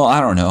go, well,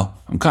 I don't know.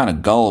 I'm kind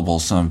of gullible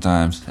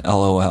sometimes,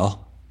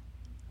 LOL.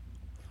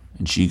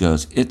 And she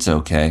goes, it's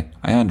okay.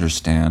 I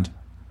understand.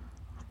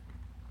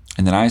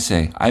 And then I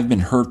say, I've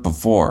been hurt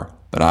before,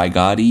 but I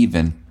got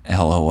even,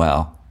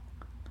 LOL.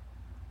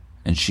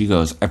 And she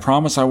goes, I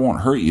promise I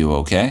won't hurt you,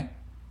 okay?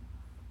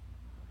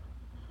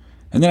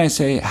 And then I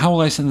say, how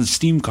will I send the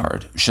Steam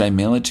card? Should I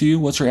mail it to you?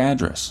 What's your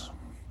address?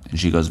 And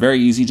she goes, very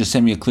easy. Just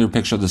send me a clear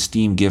picture of the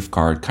Steam gift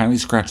card. Kindly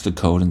scratch the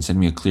code and send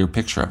me a clear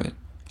picture of it.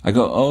 I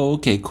go, oh,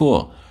 okay,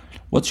 cool.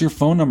 What's your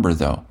phone number,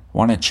 though?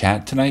 Want to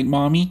chat tonight,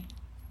 mommy?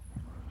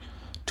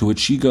 To which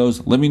she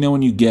goes, let me know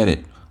when you get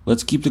it.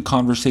 Let's keep the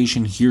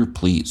conversation here,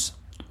 please.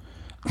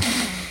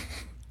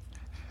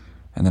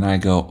 And then I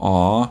go,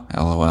 aw,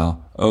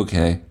 LOL,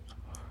 okay.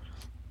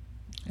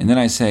 And then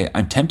I say,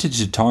 I'm tempted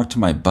to talk to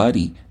my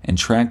buddy and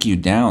track you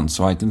down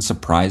so I can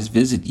surprise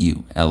visit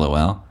you,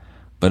 LOL.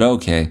 But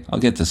okay, I'll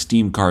get the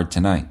Steam card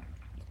tonight.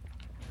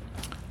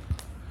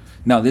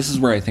 Now, this is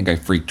where I think I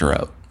freaked her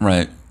out,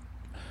 right?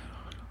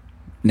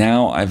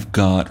 Now I've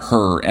got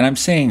her, and I'm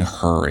saying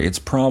her, it's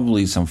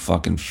probably some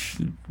fucking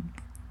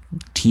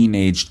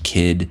teenage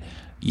kid,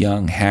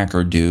 young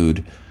hacker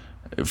dude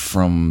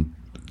from,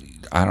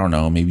 I don't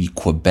know, maybe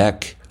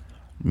Quebec,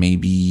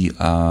 maybe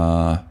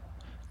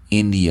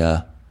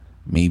India,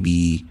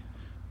 maybe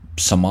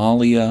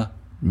Somalia,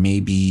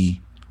 maybe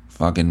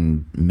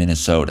fucking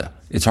Minnesota.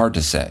 It's hard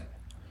to say.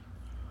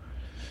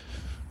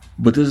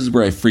 But this is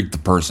where I freaked the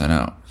person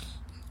out.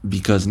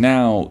 Because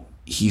now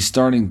he's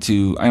starting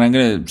to, and I'm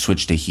going to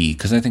switch to he,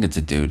 because I think it's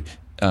a dude.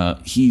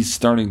 He's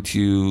starting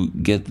to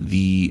get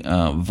the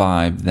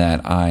vibe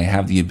that I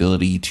have the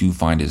ability to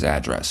find his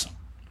address.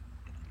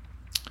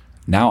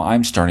 Now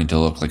I'm starting to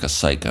look like a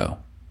psycho.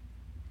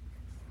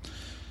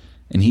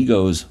 And he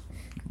goes,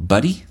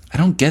 buddy, I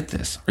don't get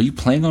this. Are you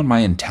playing on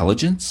my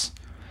intelligence?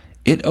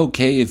 It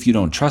okay if you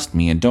don't trust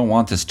me and don't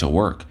want this to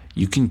work.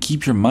 You can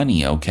keep your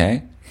money,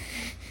 okay?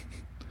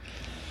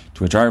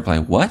 To which I reply,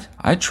 what?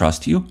 I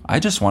trust you. I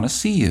just want to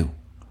see you.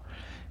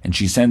 And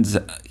he sends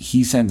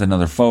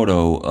another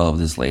photo of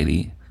this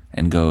lady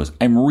and goes,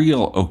 I'm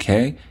real,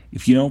 okay?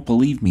 If you don't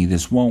believe me,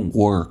 this won't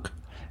work.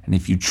 And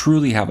if you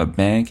truly have a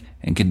bank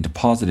and can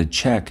deposit a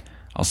check,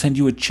 I'll send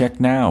you a check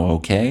now,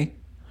 okay?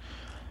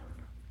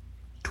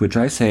 To which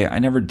I say, I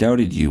never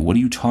doubted you. What are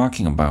you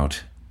talking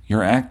about?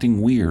 You're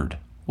acting weird.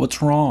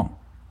 What's wrong?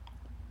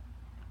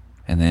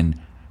 And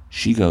then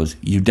she goes,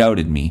 you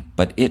doubted me,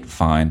 but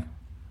fine.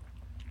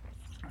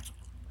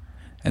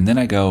 And then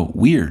I go,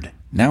 weird.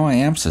 Now I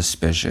am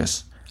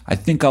suspicious. I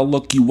think I'll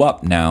look you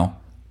up now.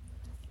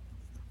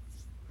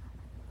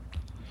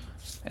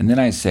 And then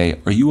I say,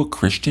 are you a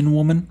Christian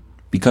woman?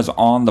 Because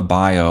on the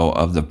bio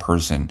of the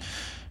person,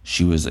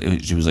 she was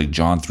like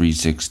John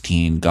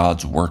 3:16,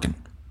 God's working.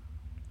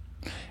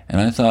 And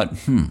I thought,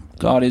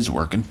 God is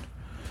working.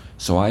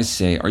 So I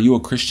say, are you a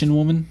Christian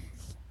woman?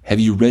 Have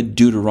you read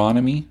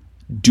Deuteronomy?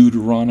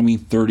 Deuteronomy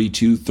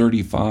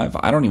 32:35?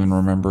 I don't even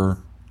remember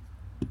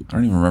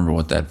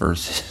what that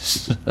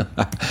verse is.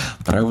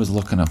 But I was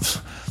looking up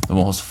the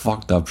most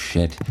fucked up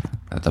shit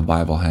that the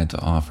Bible had to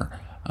offer.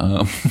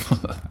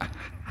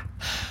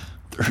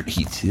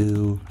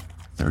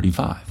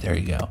 32:35. There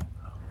you go.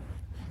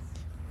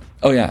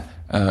 Oh yeah,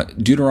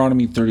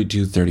 Deuteronomy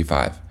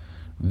 32:35.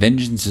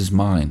 Vengeance is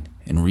mine,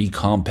 and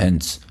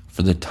recompense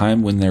for the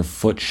time when their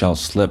foot shall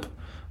slip,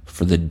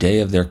 for the day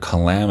of their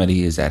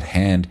calamity is at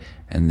hand,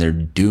 and their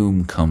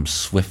doom comes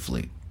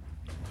swiftly.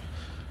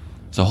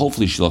 So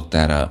hopefully she looked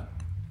that up.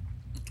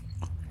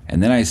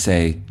 And then I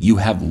say, you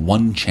have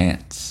one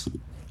chance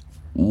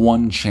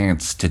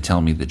to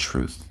tell me the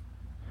truth.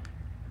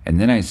 And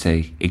then I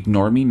say,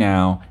 ignore me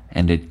now,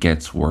 and it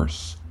gets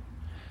worse.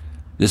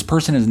 This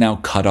person has now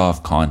cut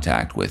off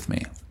contact with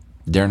me.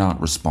 They're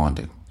not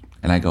responding.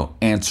 And I go,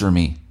 answer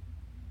me.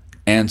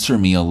 Answer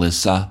me,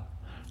 Alyssa.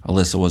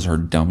 Alyssa was her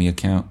dummy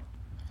account.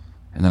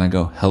 And then I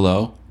go,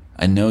 hello?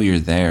 I know you're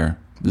there.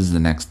 This is the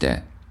next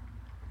day.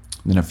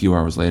 Then a few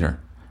hours later,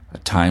 a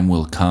time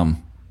will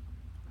come.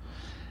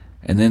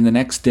 And then the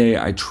next day,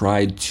 I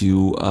tried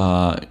to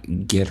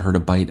get her to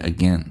bite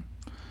again.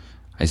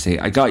 I say,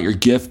 I got your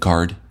gift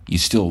card. You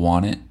still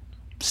want it?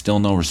 Still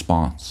no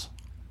response.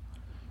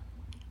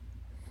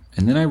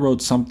 And then I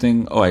wrote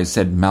something. Oh, I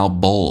said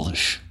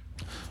malbolge.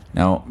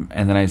 Now,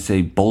 and then I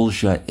say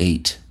bolgia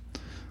 8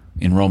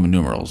 in Roman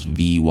numerals,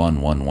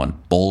 V111,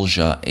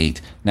 bolgia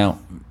 8. Now,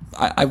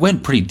 I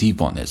went pretty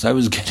deep on this. I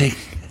was getting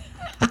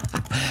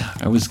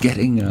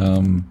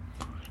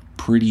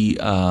pretty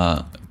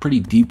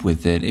deep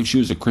with it. If she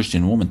was a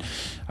Christian woman,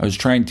 I was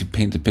trying to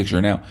paint the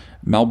picture. Now,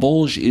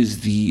 malbolge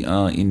is the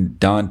in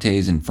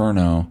Dante's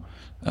Inferno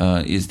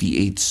is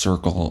the 8th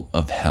circle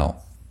of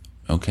hell.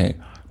 Okay,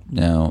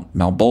 now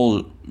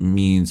malbolge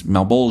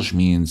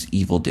means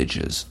evil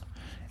ditches,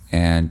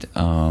 and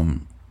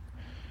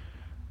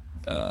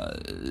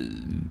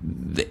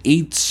the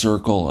 8th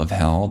circle of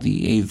hell,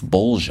 the 8th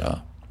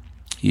bolgia,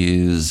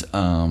 is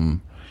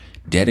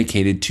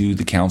dedicated to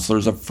the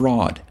counselors of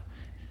fraud.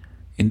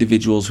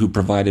 Individuals who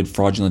provided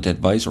fraudulent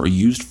advice or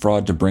used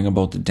fraud to bring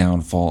about the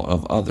downfall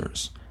of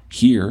others.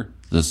 Here,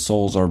 the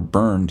souls are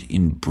burned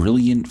in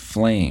brilliant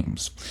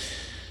flames.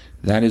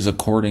 That is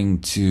according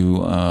to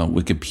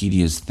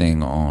Wikipedia's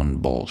thing on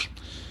Bolge.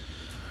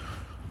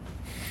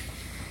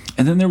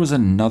 And then there was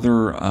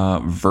another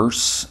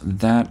verse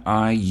that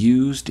I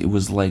used. It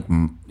was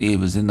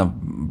in the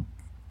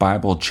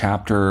Bible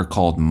chapter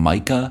called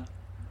Micah.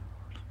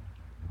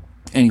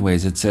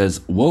 Anyways, it says,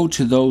 "Woe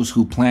to those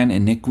who plan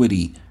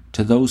iniquity,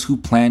 to those who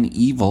plan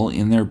evil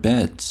in their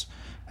beds.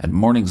 At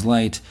morning's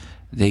light,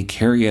 they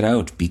carry it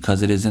out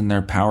because it is in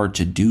their power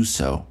to do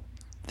so.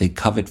 They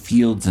covet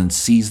fields and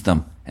seize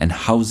them, and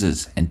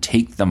houses and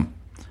take them.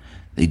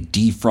 They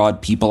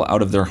defraud people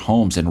out of their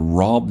homes and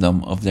rob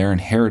them of their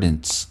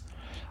inheritance.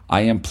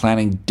 I am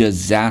planning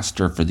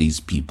disaster for these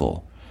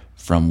people,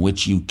 from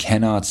which you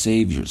cannot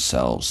save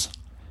yourselves.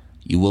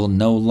 You will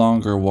no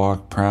longer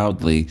walk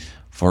proudly,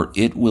 for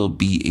it will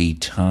be a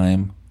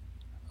time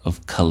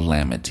of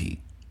calamity."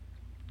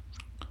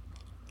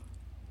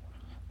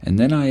 And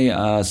then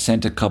I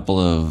sent a couple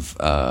of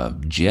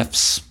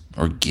GIFs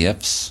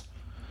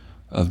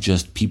of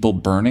just people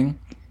burning.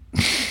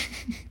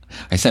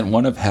 I sent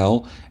one of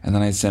hell, and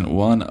then I sent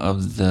one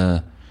of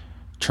the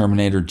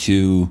Terminator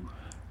 2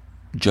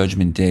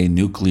 Judgment Day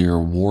nuclear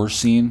war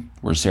scene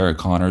where Sarah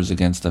Connor's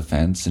against the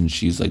fence and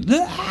she's like,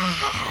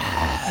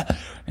 "Ah!"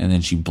 and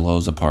then she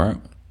blows apart.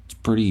 It's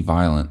pretty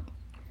violent.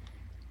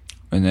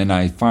 And then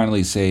I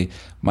finally say,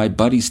 "My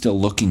buddy's still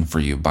looking for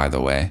you, by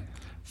the way.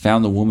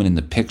 Found the woman in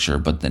the picture,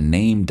 but the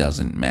name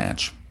doesn't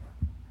match,"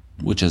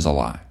 which is a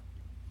lie.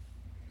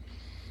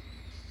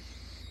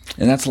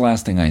 And that's the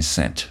last thing I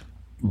sent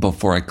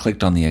before I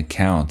clicked on the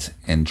account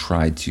and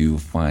tried to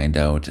find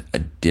out a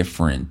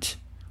different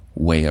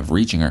way of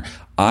reaching her.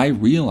 I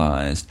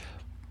realized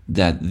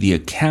that the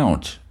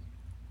account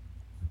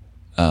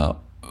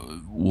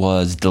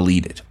was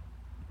deleted.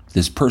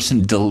 This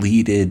person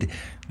deleted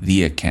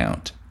the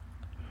account.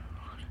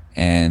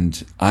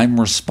 And I'm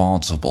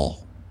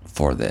responsible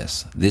for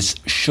this. This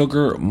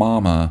sugar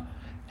mama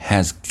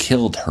has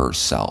killed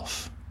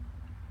herself.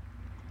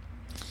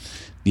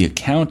 The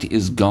account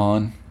is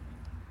gone.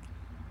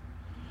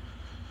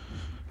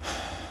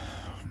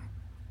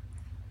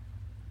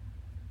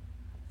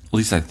 At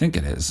least I think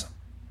it is.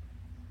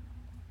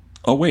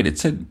 Oh, wait, it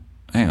said,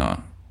 hang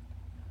on.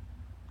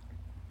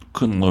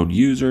 Couldn't load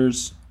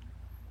users.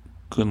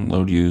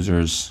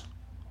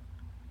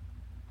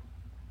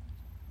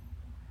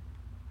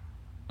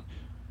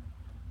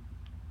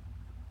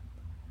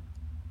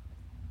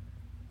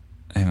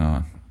 Hang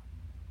on.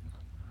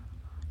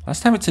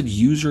 Last time it said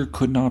user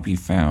could not be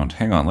found.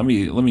 Hang on, let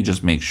me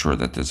just make sure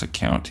that this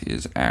account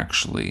is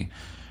actually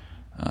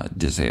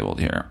disabled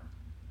here.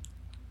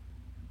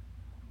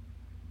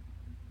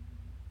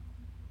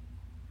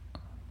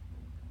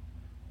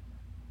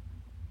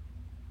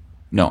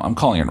 No, I'm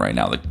calling it right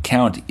now. The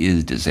account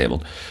is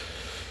disabled.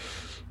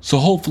 So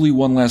hopefully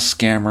one less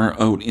scammer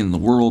out in the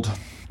world,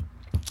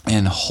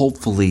 and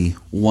hopefully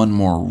one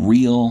more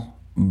real,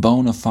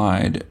 bona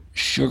fide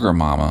sugar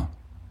mama,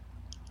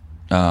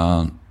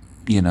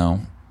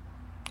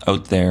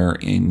 out there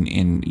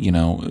in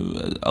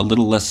a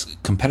little less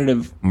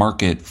competitive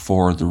market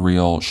for the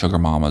real sugar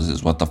mamas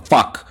is what the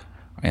fuck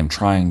I am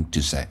trying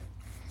to say.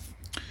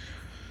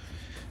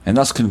 And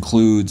thus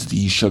concludes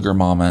the Sugar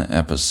Mama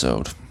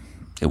episode.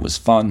 It was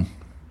fun.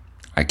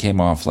 I came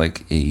off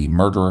like a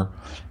murderer,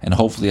 and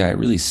hopefully I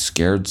really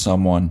scared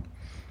someone.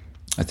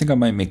 I think I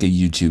might make a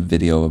YouTube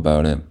video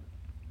about it.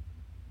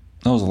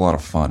 That was a lot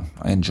of fun.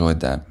 I enjoyed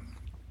that.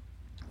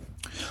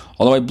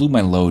 Although I blew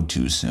my load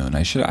too soon.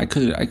 I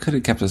could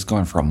have kept this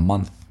going for a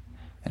month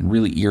and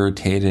really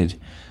irritated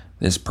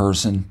this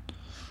person.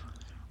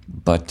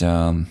 But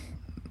I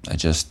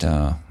just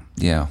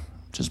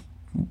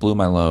blew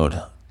my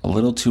load a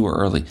little too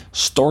early.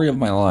 Story of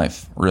my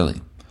life,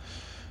 really.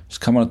 Just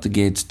come out the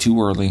gates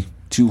too early,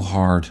 too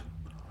hard,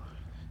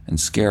 and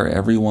scare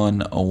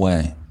everyone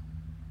away.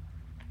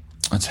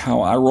 That's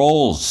how I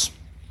rolls.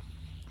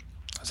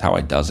 That's how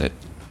I does it.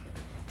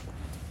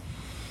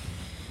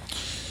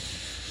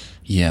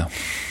 Yeah.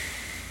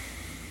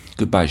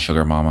 Goodbye,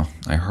 sugar mama.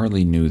 I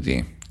hardly knew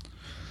thee.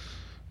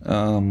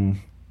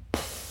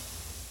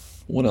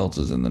 What else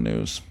is in the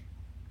news?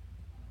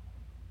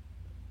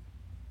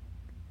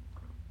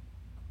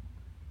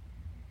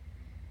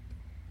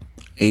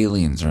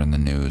 Aliens are in the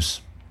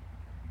news.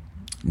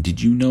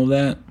 Did you know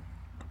that?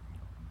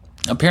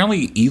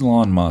 Apparently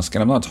Elon Musk,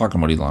 and I'm not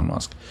talking about Elon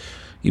Musk,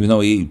 even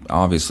though he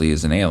obviously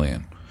is an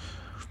alien,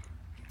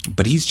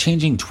 but he's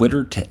changing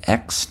Twitter to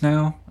X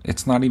now.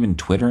 It's not even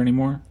Twitter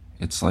anymore.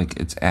 It's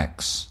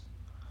X.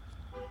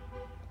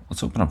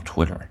 Let's open up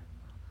Twitter.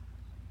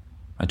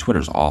 My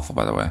Twitter's awful,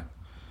 by the way.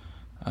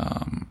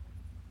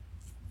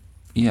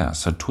 Yeah,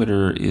 so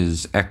Twitter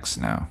is X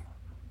now.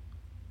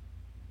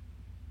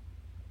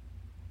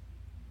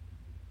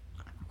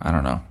 I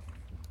don't know.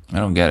 I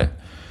don't get it.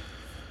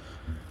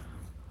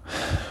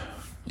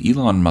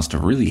 Elon must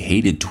have really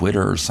hated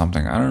Twitter or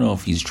something. I don't know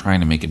if he's trying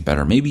to make it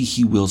better. Maybe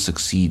he will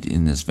succeed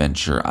in this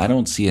venture. I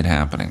don't see it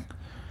happening.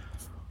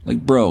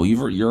 Like, bro,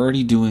 you're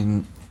already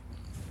doing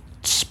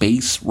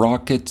space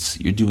rockets.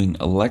 You're doing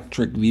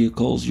electric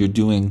vehicles. You're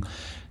doing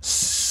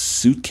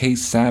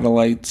suitcase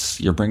satellites.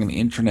 You're bringing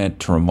internet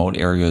to remote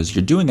areas.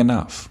 You're doing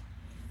enough.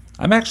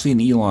 I'm actually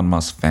an Elon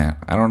Musk fan.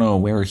 I don't know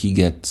where he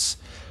gets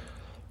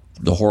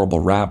the horrible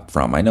rap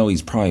from. I know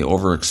he's probably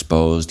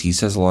overexposed. He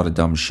says a lot of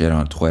dumb shit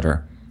on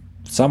Twitter.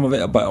 Some of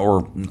it,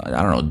 or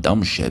I don't know,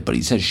 dumb shit, but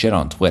he says shit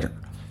on Twitter.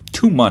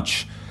 Too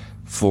much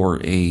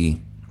for a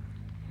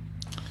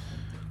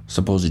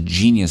supposed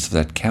genius of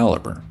that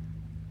caliber.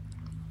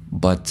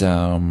 But,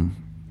 and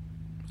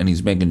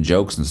he's making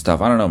jokes and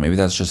stuff. I don't know, maybe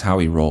that's just how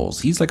he rolls.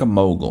 He's like a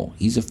mogul.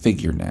 He's a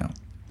figure now.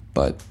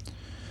 But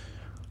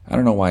I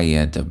don't know why he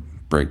had to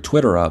break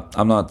Twitter up.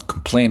 I'm not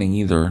complaining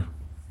either.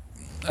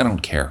 I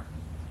don't care.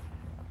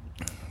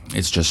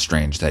 It's just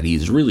strange that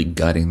he's really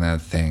gutting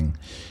that thing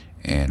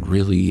and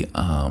really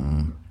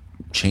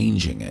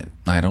changing it.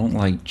 I don't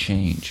like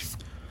change.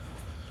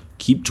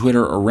 Keep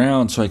Twitter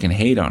around so I can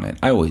hate on it.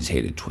 I always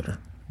hated Twitter.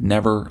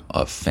 Never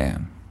a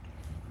fan.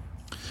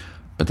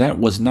 But that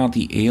was not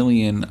the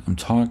alien I'm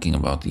talking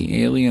about.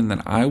 The alien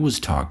that I was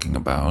talking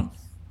about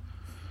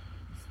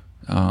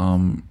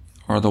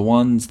are the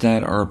ones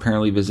that are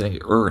apparently visiting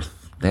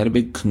Earth. They had a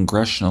big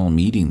congressional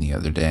meeting the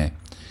other day.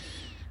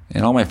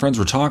 And all my friends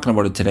were talking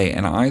about it today,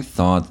 and I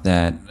thought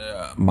that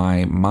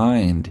my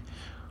mind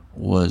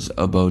was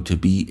about to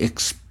be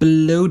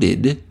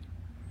exploded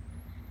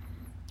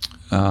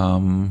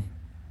by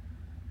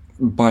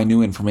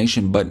new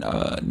information,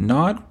 but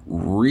not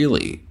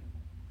really.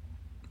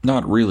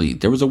 Not really.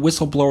 There was a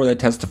whistleblower that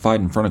testified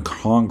in front of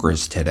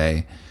Congress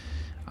today,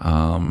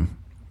 and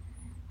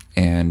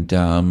I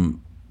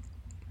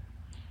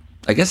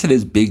guess it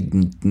is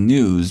big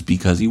news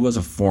because he was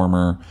a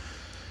former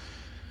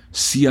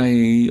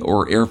CIA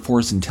or Air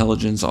Force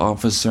intelligence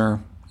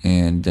officer,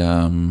 and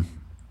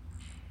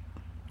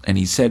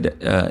he said,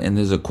 and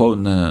there's a quote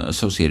in the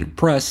Associated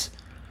Press,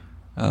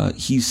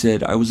 he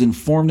said, "I was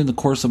informed in the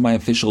course of my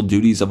official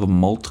duties of a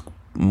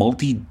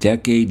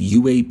multi-decade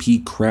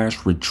UAP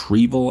crash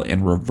retrieval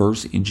and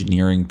reverse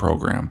engineering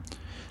program,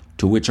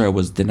 to which I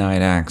was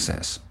denied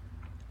access."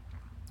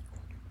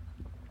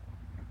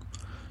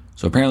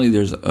 So apparently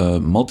there's a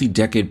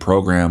multi-decade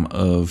program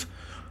of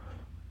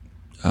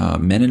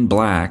men in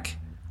black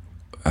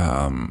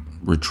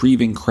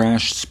retrieving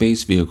crashed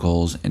space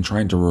vehicles and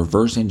trying to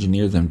reverse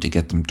engineer them to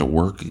get them to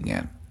work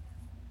again.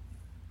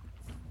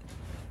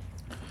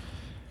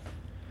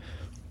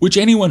 Which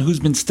anyone who's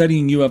been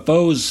studying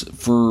UFOs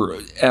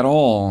at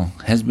all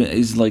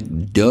is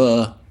like,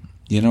 duh.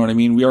 You know what I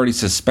mean? We already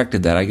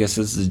suspected that. I guess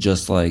this is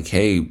just like,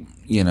 hey,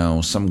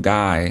 some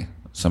guy,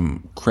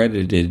 some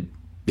credited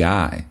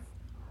guy,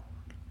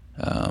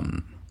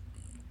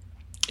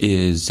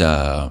 is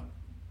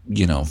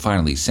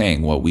finally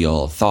saying what we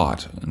all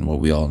thought and what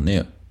we all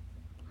knew.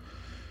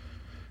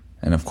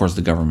 And of course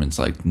the government's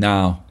like,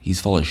 no,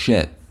 he's full of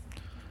shit.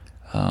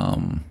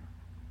 But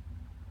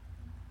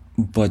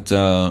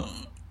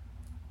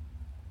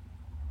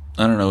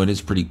I don't know, it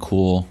is pretty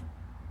cool.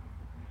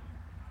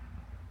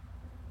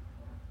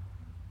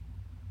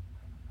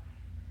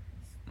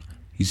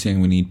 He's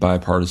saying we need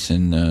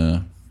bipartisan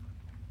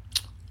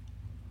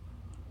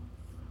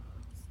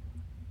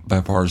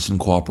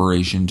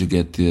cooperation to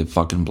get the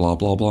fucking blah,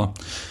 blah, blah.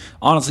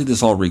 Honestly,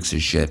 this all reeks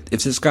of shit.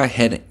 If this guy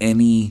had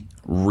any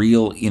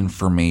real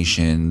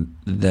information,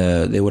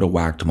 they would have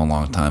whacked him a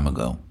long time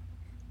ago.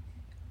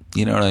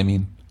 You know what I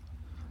mean?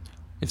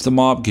 If the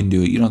mob can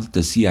do it, you don't think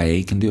the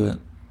CIA can do it?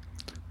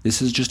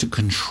 This is just a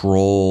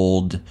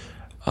controlled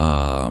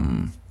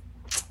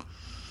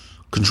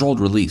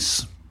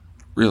release.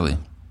 Really.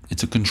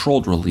 It's a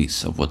controlled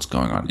release of what's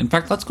going on. In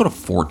fact, let's go to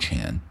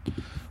 4chan.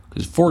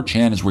 Because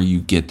 4chan is where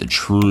you get the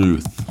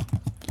truth.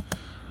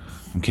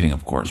 I'm kidding,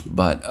 of course.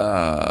 But,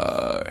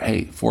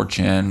 hey,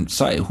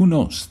 4chan, who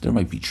knows? There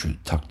might be truth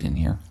tucked in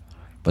here.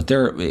 But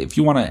if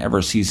you want to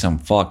ever see some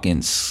fucking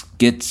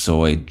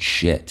schizoid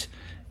shit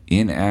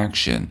in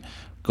action,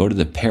 go to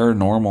the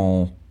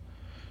paranormal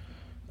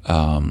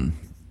paranormal,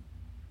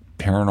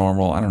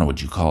 I don't know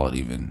what you call it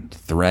even,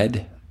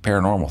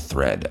 paranormal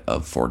thread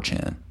of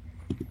 4chan.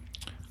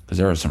 Because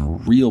there are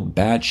some real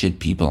bad shit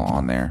people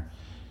on there.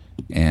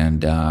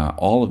 And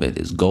all of it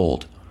is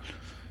gold.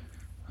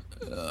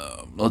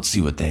 Let's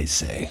see what they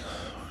say.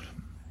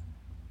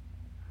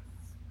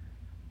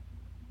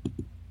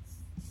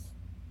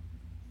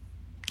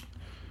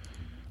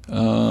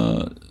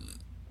 I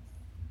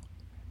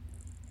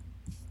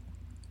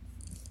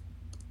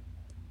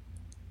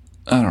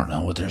don't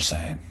know what they're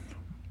saying.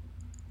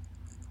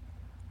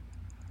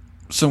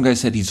 Some guy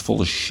said he's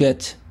full of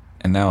shit,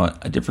 and now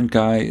a different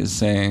guy is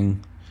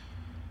saying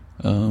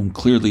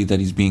clearly that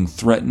he's being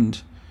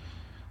threatened,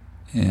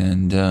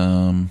 and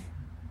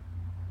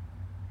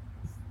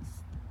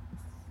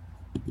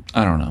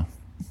I don't know.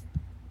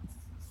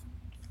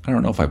 I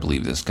don't know if I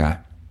believe this guy.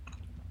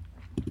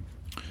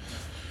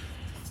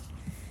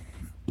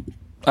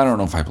 I don't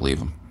know if I believe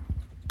him.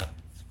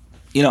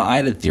 You know, I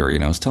had a theory,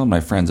 and I was telling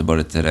my friends about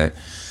it today,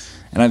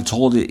 and I've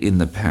told it in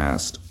the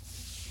past,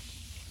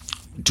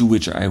 to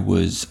which I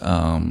was,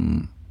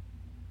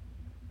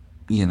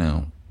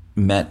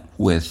 met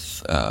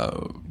with,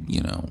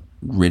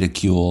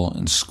 ridicule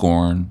and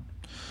scorn,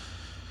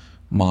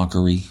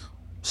 mockery,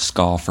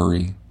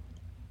 scoffery,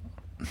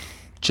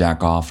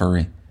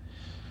 jackoffery.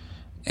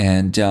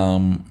 And,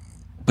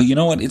 but you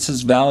know what? It's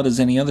as valid as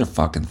any other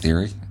fucking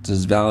theory. It's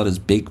as valid as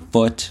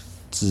Bigfoot.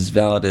 It's as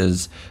valid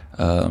as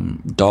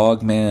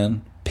Dog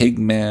Man, Pig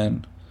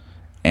Man,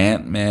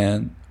 Ant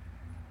Man,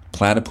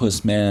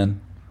 Platypus Man.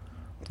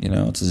 You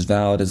know, it's as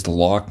valid as the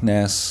Loch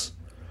Ness.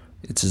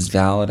 It's as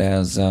valid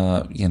as,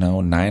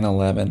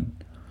 9/11.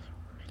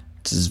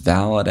 It's as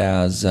valid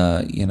as,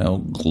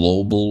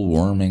 global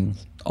warming.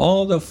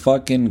 All the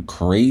fucking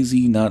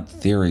crazy nut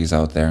theories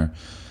out there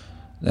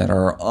that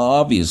are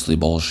obviously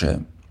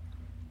bullshit.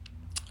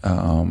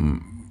 My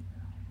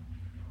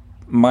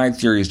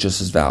theory is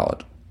just as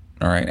valid.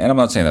 All right. And I'm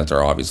not saying that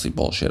they're obviously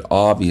bullshit.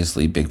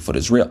 Obviously, Bigfoot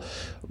is real.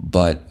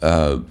 But,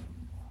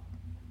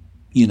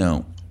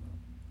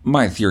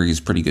 my theory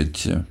is pretty good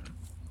too.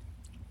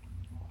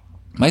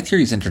 My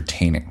theory is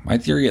entertaining. My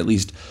theory, at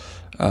least,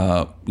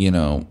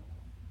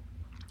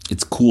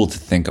 it's cool to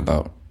think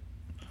about.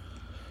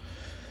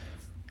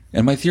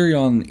 And my theory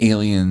on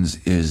aliens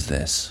is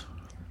this.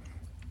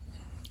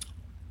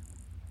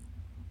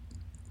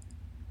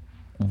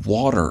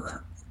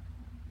 Water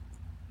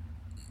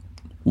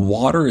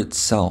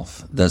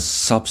itself, the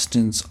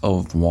substance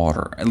of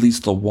water, at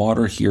least the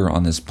water here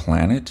on this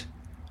planet,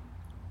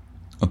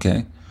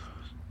 okay,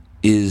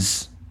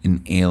 is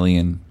an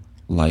alien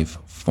life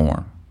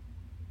form.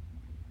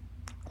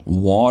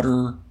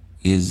 Water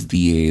is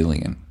the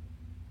alien.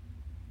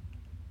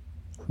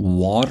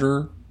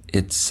 Water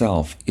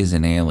itself is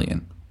an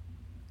alien.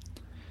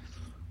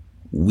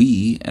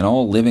 We and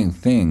all living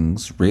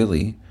things,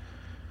 really,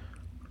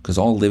 because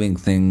all living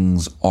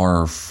things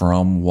are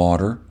from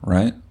water,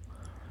 right?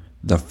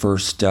 The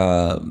first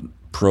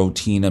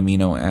protein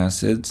amino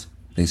acids,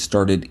 they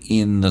started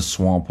in the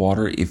swamp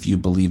water, if you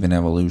believe in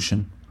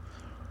evolution.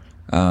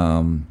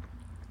 Humans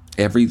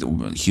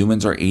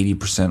are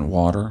 80%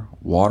 water.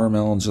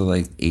 Watermelons are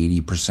like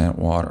 80%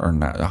 water, or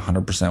not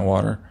 100%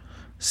 water.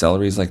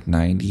 Celery is like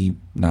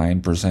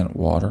 99%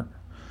 water.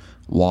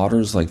 Water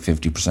is like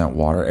 50%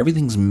 water.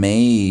 Everything's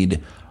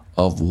made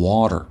of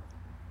water.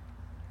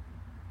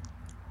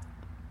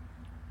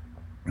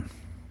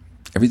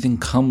 Everything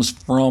comes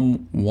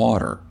from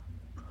water.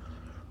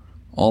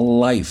 All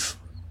life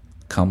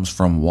comes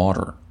from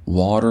water.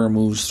 Water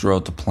moves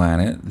throughout the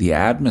planet. The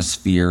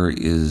atmosphere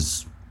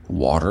is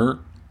water.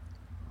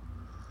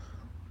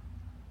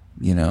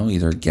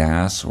 Either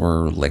gas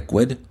or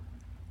liquid.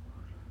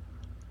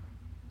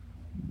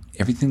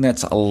 Everything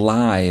that's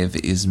alive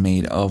is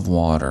made of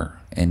water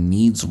and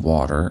needs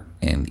water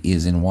and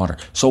is in water.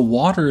 So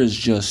water is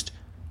just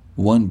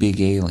one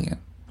big alien.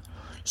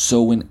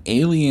 So when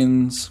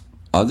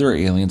other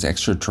aliens,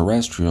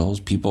 extraterrestrials,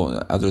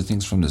 people, other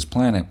things from this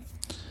planet,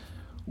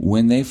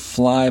 when they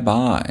fly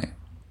by,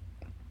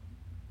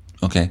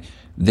 okay,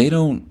 they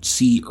don't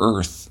see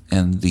Earth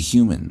and the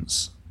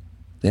humans.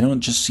 They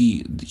don't just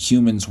see the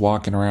humans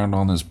walking around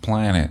on this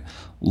planet,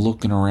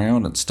 looking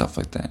around and stuff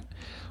like that.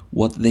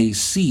 What they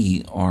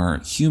see are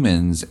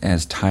humans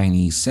as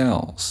tiny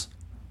cells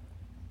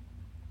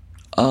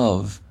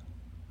of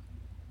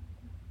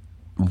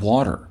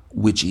water,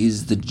 which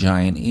is the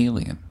giant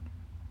alien.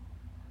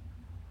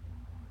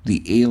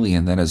 The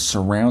alien that has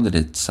surrounded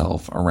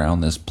itself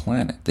around this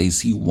planet. They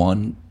see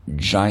one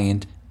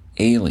giant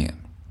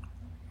alien.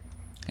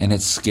 And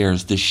it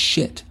scares the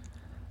shit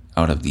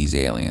out of these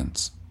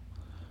aliens.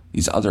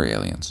 These other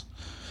aliens.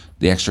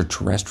 The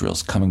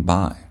extraterrestrials coming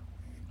by.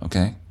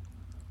 Okay?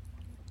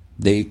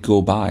 They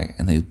go by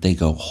and they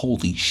go,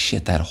 holy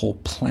shit, that whole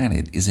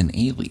planet is an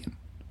alien.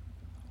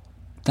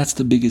 That's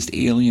the biggest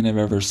alien I've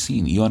ever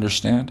seen. You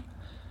understand?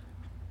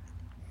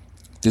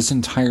 This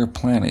entire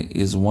planet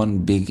is one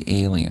big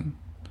alien.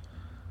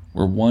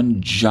 We're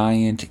one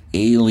giant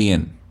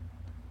alien.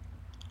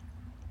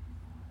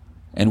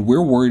 And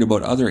we're worried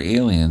about other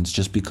aliens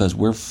just because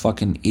we're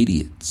fucking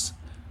idiots.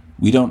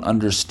 We don't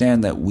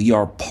understand that we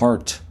are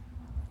part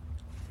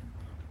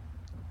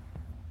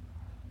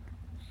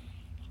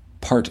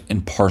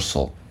and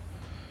parcel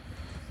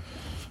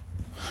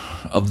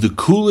of the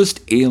coolest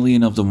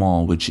alien of them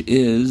all, which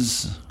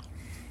is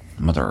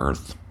Mother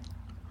Earth.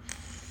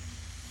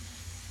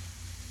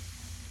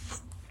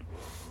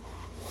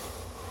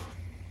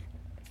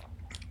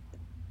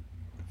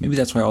 Maybe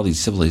that's why all these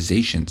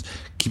civilizations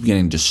keep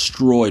getting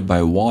destroyed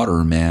by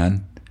water,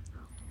 man.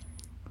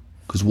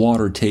 Because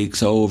water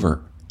takes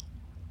over.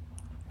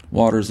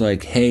 Water's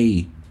like,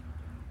 hey,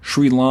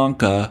 Sri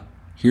Lanka,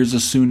 here's a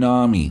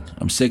tsunami.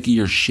 I'm sick of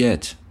your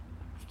shit.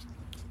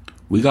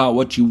 We got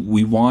what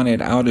we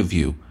wanted out of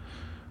you,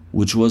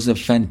 which was a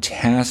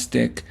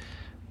fantastic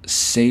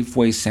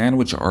Safeway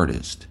sandwich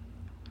artist.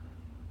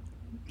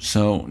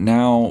 So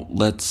now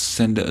let's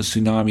send a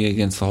tsunami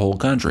against the whole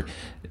country.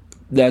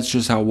 That's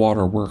just how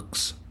water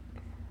works.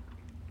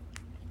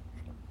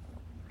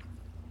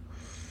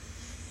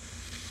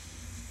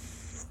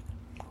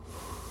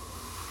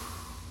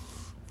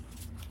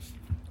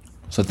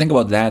 So think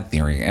about that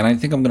theory, and I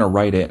think I'm going to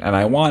write it, and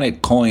I want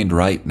it coined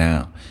right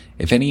now.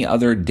 If any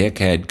other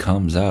dickhead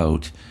comes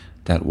out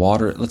that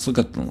water, let's look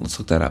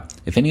that up.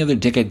 If any other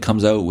dickhead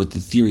comes out with the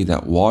theory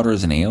that water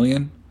is an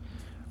alien,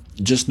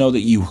 just know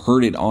that you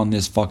heard it on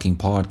this fucking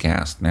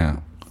podcast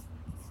now.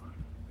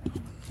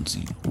 Let's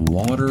see.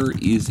 Water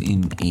is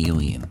an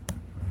alien.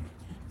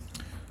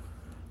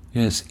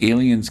 Yes,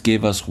 aliens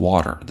gave us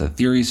water. The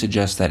theory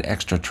suggests that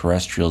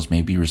extraterrestrials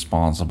may be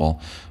responsible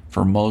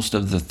for most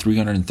of the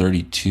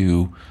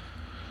 332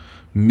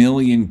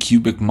 million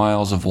cubic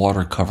miles of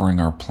water covering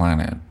our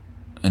planet.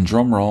 And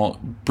drumroll,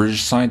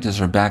 British scientists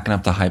are backing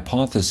up the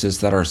hypothesis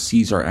that our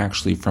seas are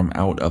actually from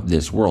out of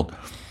this world.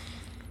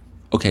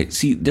 Okay,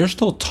 see, they're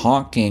still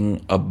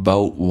talking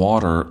about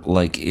water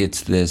like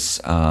it's this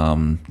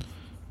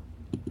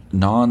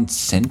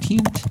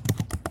non-sentient?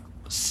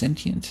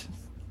 Sentient?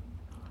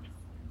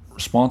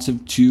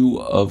 Responsive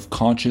to, of,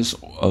 conscious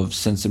of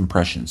sense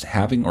impressions,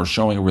 having or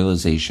showing a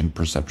realization,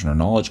 perception, or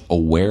knowledge,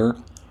 aware,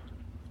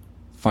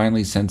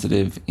 finely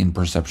sensitive in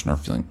perception or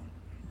feeling.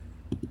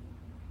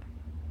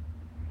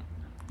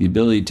 The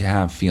ability to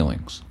have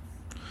feelings.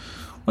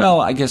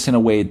 Well, I guess in a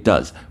way it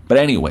does. But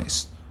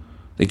anyways,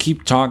 they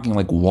keep talking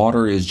like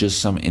water is just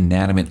some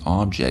inanimate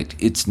object.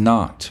 It's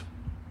not.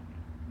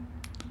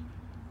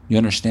 You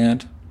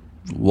understand?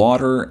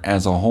 Water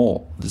as a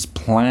whole, this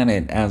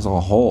planet as a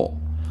whole,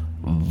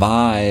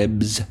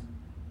 vibes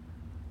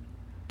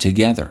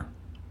together.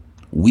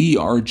 We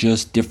are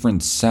just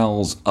different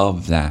cells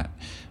of that.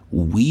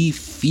 We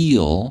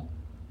feel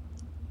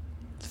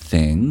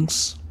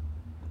things,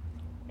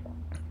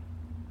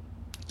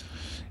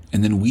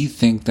 and then we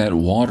think that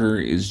water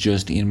is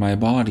just in my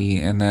body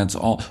and that's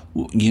all,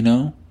 you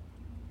know?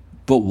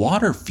 But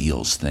water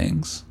feels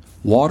things.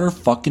 Water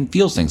fucking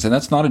feels things. And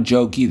that's not a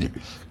joke either.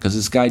 Because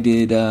this guy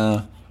did,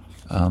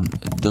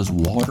 does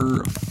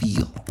water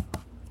feel?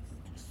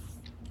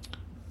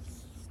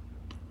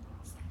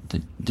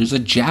 There's a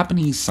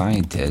Japanese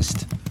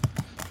scientist,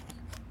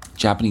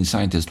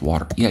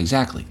 water. Yeah,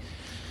 exactly.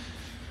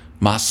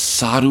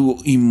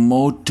 Masaru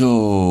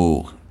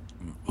Emoto,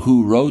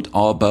 who wrote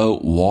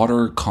about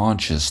water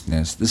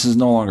consciousness. This is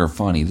no longer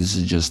funny. This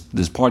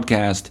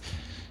podcast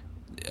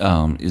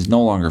is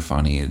no longer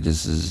funny.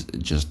 This is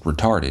just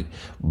retarded.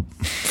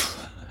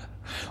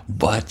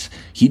 But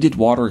he did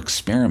water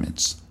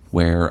experiments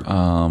where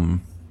I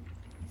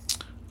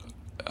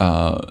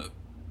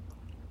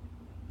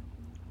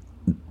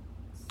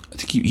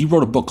think he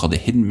wrote a book called The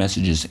Hidden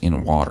Messages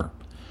in Water.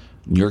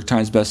 New York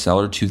Times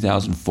bestseller,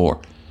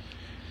 2004.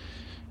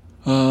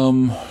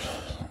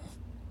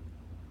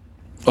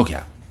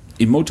 Okay.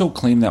 Emoto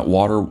claimed that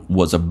water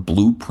was a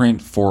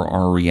blueprint for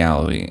our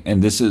reality,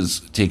 and this is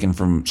taken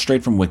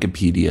straight from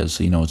Wikipedia,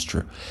 so you know it's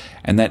true,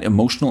 and that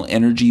emotional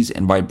energies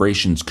and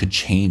vibrations could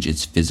change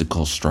its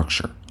physical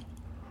structure.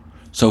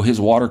 So his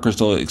water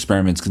crystal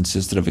experiments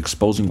consisted of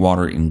exposing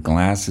water in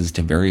glasses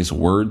to various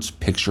words,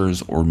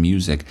 pictures, or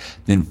music,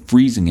 then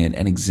freezing it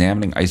and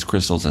examining ice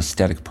crystals'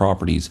 aesthetic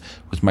properties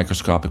with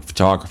microscopic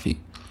photography.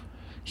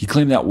 He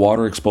claimed that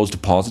water exposed to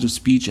positive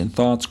speech and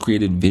thoughts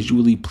created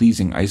visually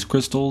pleasing ice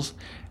crystals,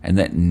 and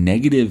that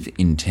negative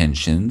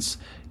intentions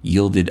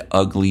yielded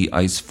ugly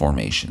ice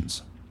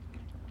formations.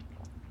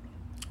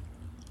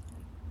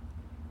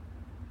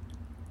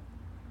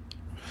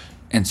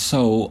 And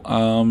so,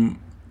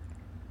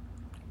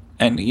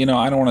 and you know,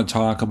 I don't want to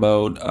talk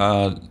about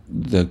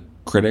the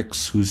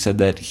critics who said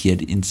that he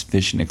had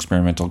insufficient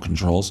experimental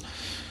controls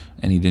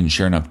and he didn't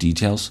share enough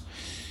details,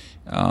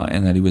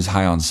 and that he was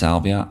high on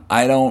salvia.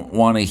 I don't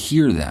want to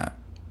hear that.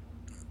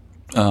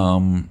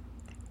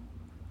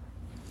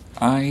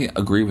 I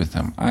agree with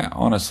him.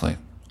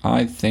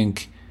 I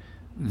think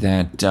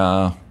that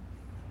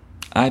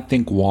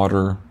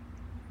water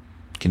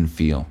can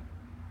feel.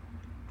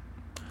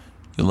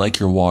 You like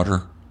your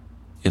water,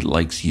 it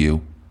likes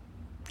you.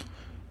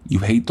 You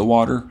hate the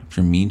water, if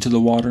you're mean to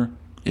the water,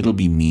 it'll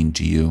be mean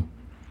to you.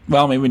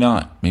 Well, maybe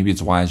not. Maybe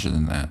it's wiser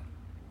than that.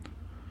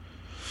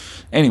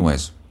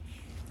 Anyways,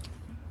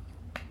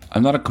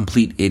 I'm not a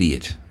complete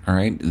idiot, all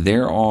right?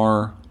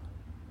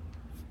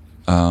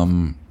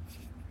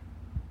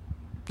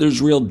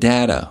 There's real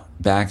data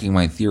backing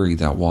my theory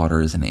that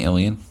water is an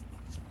alien.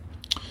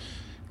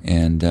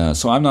 And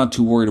so I'm not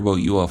too worried about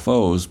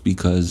UFOs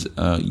because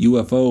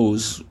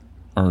UFOs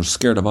are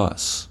scared of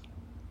us.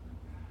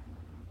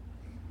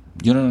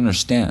 You don't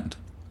understand.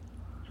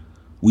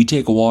 We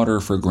take water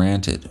for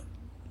granted.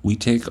 We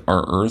take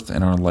our earth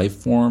and our life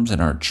forms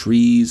and our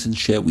trees and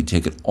shit, we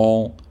take it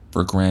all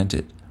for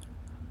granted.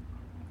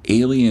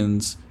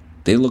 Aliens,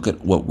 they look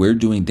at what we're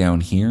doing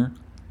down here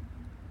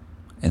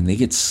and they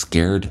get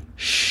scared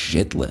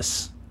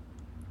shitless.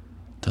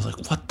 They're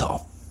like, what the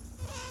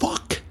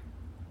fuck?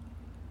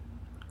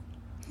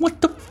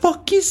 What the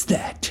fuck is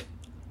that?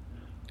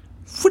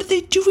 What are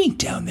they doing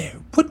down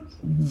there?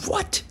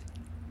 What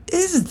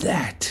is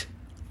that?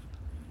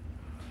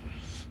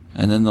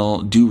 And then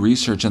they'll do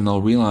research and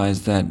they'll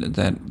realize that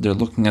they're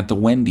looking at the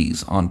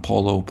Wendy's on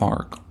Polo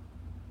Park.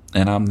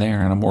 And I'm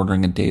there and I'm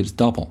ordering a Dave's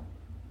Double.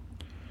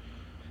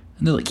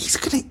 And they're like, he's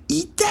going to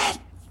eat that?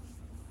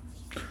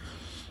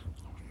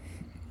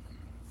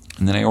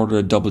 And then I order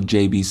a double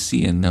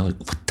JBC and they're like,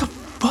 what the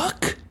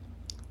fuck?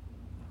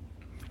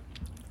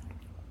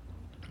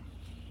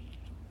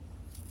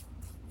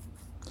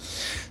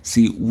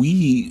 See,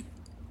 we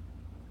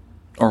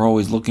are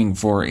always looking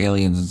for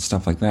aliens and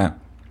stuff like that.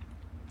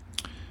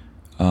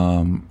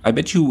 I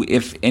bet you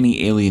if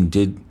any alien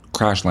did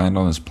crash land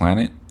on this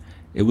planet,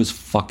 it was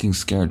fucking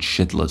scared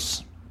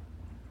shitless.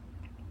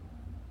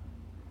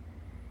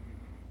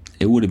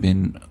 It would have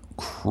been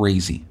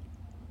crazy.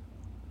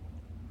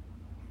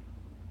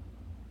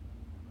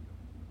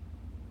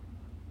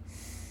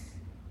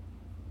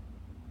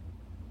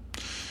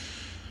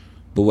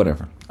 But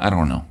whatever. I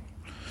don't know.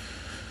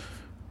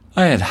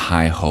 I had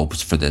high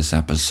hopes for this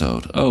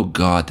episode. Oh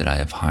God, did I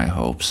have high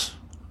hopes.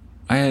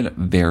 I had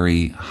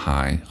very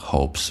high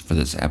hopes for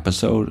this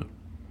episode.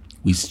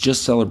 We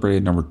just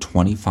celebrated number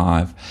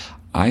 25.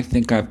 I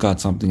think I've got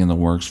something in the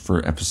works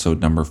for episode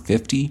number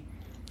 50.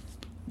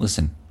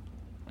 Listen,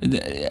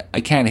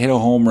 I can't hit a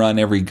home run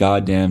every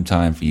goddamn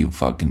time for you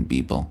fucking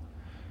people.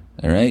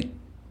 All right?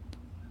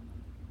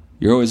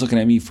 You're always looking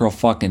at me for a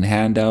fucking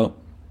handout.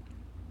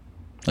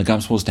 Like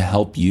I'm supposed to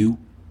help you.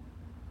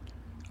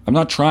 I'm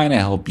not trying to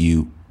help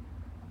you.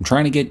 I'm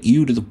trying to get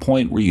you to the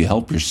point where you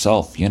help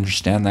yourself. You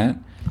understand that?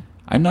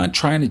 I'm not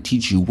trying to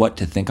teach you what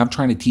to think. I'm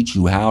trying to teach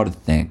you how to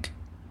think.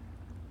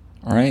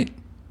 All right?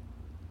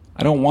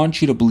 I don't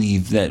want you to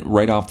believe that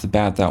right off the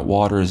bat that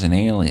water is an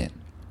alien.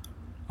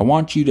 I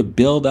want you to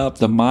build up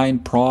the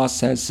mind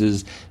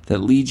processes that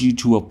lead you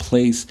to a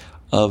place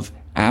of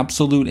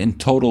absolute and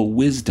total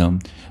wisdom,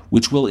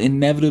 which will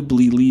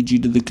inevitably lead you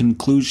to the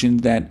conclusion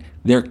that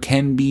there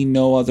can be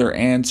no other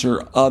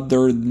answer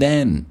other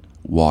than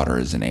water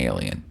is an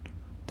alien.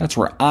 That's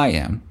where I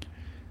am.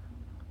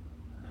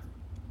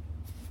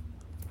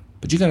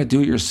 But you gotta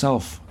do it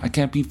yourself. I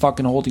can't be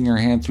fucking holding your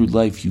hand through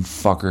life, you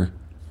fucker.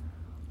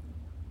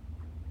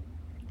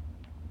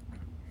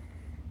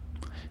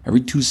 Every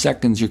 2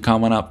 seconds you're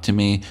coming up to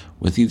me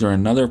with either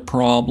another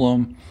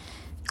problem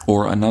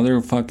or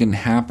another fucking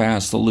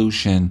half-assed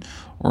solution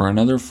or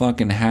another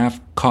fucking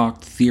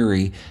half-cocked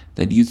theory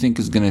that you think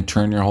is going to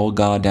turn your whole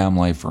goddamn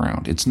life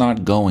around. It's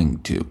not going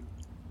to.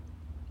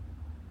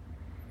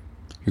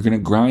 You're going to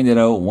grind it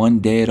out one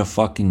day at a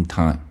fucking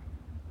time.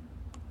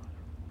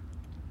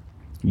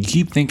 You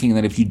keep thinking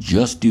that if you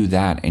just do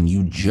that and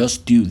you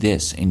just do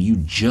this and you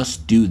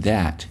just do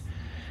that,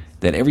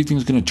 that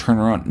everything's going to turn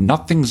around.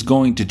 Nothing's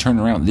going to turn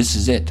around. This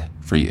is it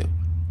for you.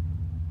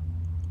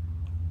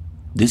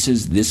 This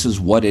is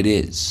what it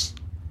is.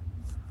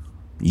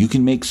 You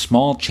can make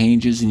small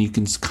changes and you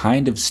can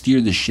kind of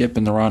steer the ship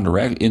in the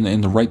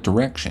right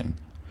direction.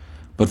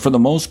 But for the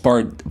most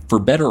part, for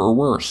better or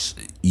worse,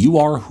 you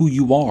are who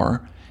you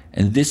are,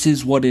 and this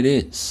is what it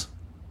is.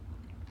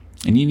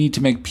 And you need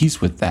to make peace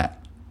with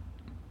that.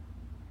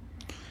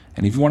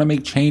 And if you want to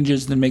make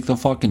changes, then make the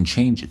fucking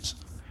changes.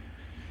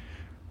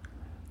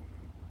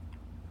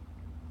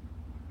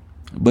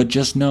 But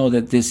just know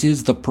that this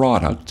is the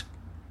product,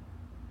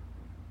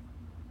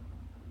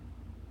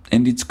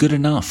 and it's good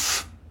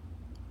enough.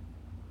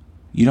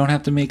 You don't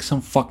have to make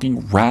some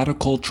fucking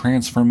radical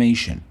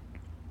transformation.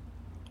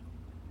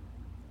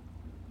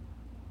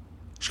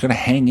 Just gotta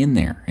hang in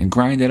there and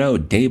grind it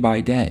out day by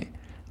day.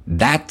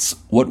 That's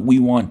what we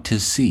want to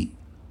see.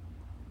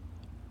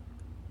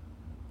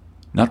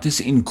 Not this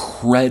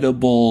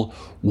incredible,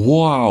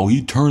 wow,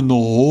 he turned the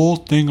whole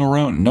thing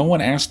around. No one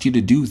asked you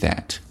to do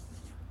that.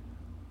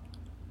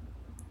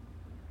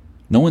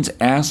 No one's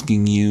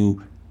asking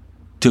you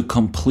to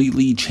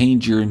completely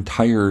change your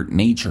entire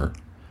nature.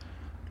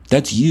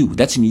 That's you.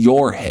 That's in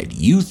your head.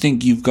 You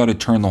think you've got to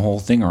turn the whole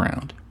thing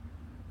around.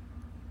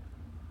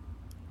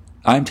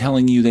 I'm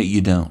telling you that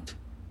you don't.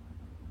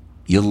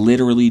 You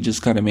literally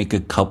just got to make a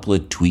couple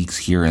of tweaks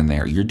here and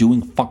there. You're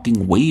doing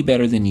fucking way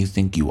better than you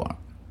think you are.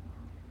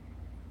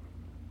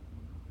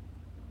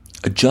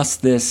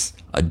 adjust this,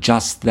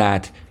 adjust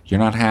that. You're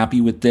not happy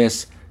with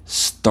this,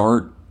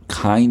 start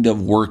kind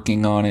of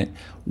working on it.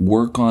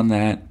 Work on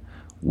that.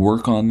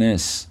 Work on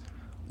this.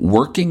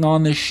 Working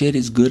on this shit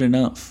is good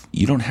enough.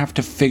 You don't have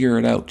to figure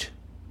it out.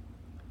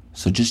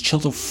 So just chill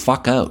the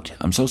fuck out.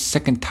 I'm so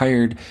sick and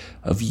tired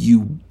of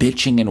you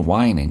bitching and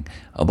whining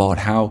about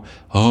how,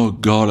 oh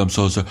God, I'm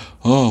so sorry.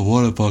 Oh,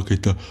 what if I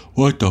get the,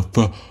 what the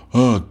fuck?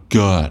 Oh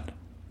God.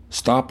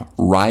 Stop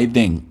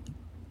writhing.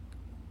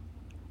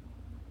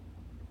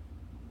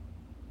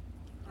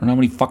 I don't know how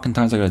many fucking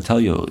times I gotta tell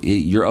you,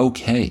 you're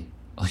okay.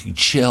 Like,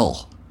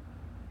 chill.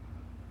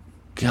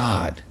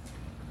 God.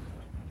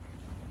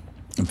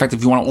 In fact,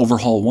 if you want to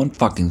overhaul one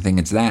fucking thing,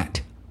 it's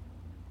that.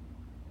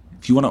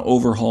 If you want to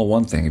overhaul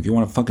one thing, if you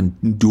want to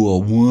fucking do a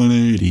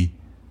 180,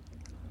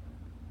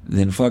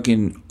 then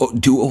fucking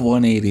do a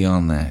 180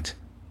 on that.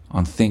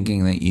 On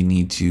thinking that you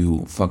need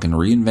to fucking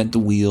reinvent the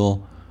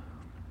wheel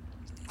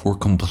or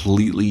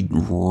completely,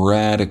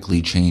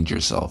 radically change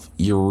yourself.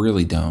 You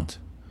really don't.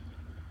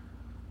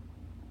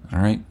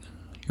 Alright?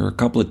 You're a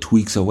couple of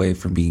tweaks away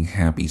from being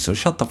happy, so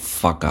shut the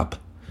fuck up.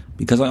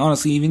 Because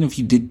honestly, even if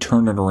you did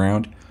turn it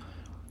around,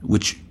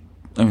 which,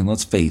 I mean,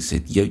 let's face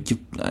it,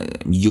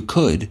 you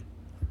could.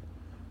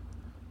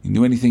 You can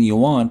do anything you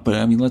want, but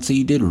I mean, let's say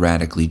you did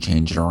radically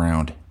change it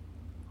around.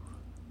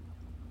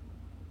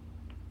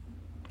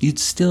 You'd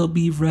still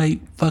be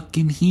right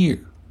fucking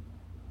here.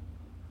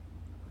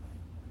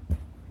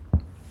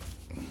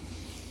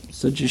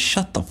 So just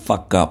shut the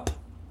fuck up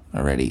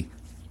already.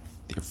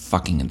 Your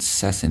fucking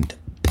incessant,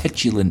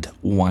 petulant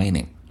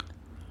whining.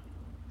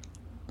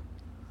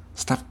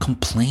 Stop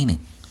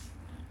complaining.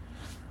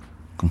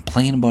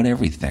 Complain about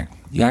everything.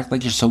 You act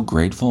like you're so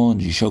grateful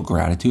and you show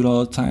gratitude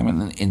all the time,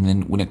 and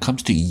then when it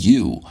comes to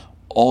you,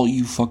 all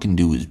you fucking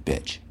do is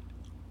bitch.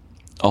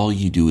 All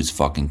you do is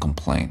fucking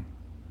complain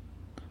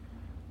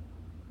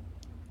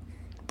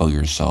about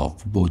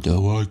yourself. About that,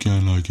 why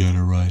can't I get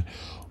it right?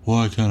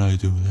 Why can't I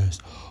do this?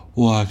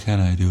 Why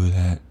can't I do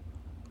that?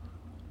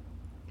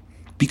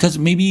 Because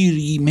maybe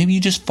you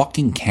just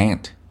fucking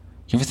can't.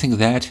 You ever think of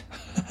that?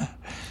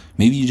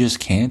 Maybe you just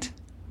can't.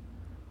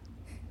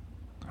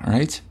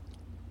 Alright?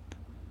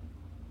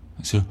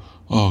 So,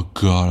 oh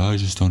God, I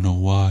just don't know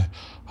why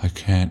I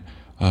can't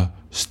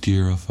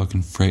steer a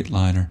fucking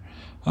freightliner.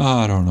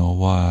 I don't know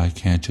why I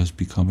can't just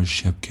become a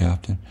ship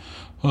captain.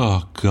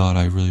 Oh God,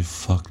 I really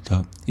fucked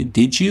up.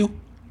 Did you?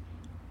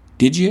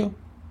 Did you?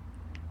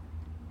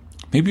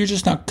 Maybe you're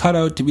just not cut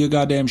out to be a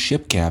goddamn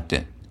ship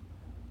captain.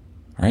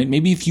 Alright?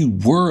 Maybe if you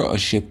were a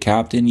ship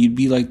captain, you'd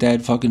be like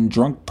that fucking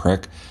drunk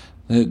prick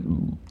that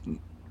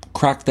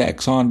cracked the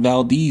Exxon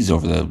Valdez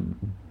over the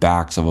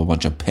backs of a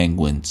bunch of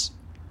penguins.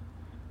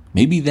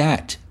 Maybe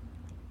that.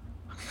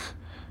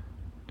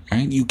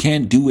 Right? You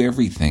can't do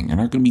everything. You're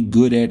not going to be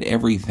good at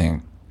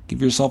everything. Give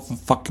yourself a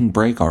fucking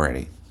break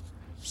already.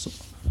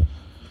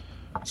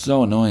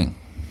 So annoying.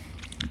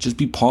 Just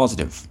be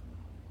positive.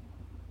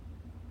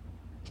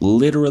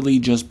 Literally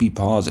just be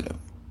positive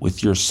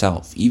with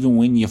yourself, even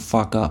when you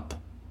fuck up.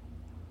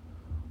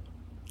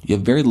 You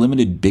have very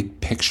limited big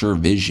picture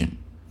vision.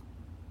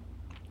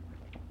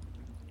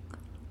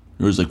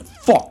 You're just like,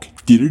 fuck,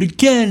 did it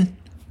again.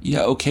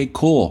 Yeah, okay,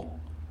 cool.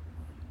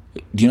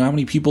 Do you know how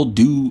many people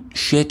do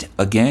shit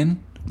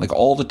again? Like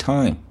all the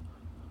time.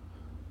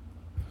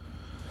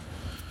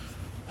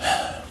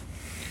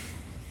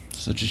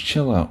 So just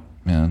chill out,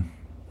 man.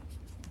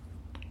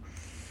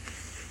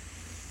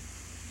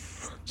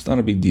 It's not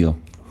a big deal.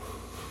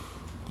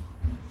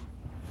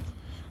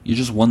 You're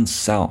just one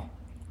cell.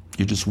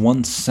 You're just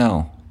one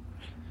cell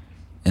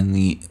in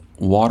the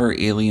water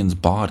alien's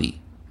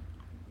body.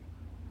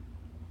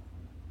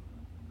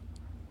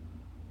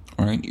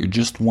 Alright? You're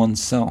just one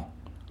cell.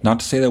 Not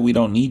to say that we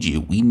don't need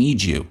you. We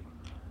need you.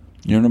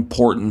 You're an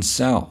important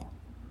cell.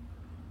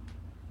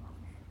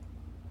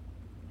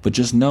 But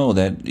just know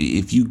that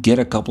if you get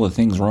a couple of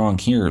things wrong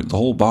here, the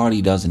whole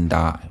body doesn't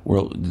die.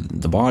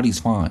 The body's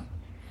fine.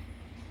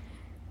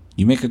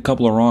 You make a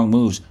couple of wrong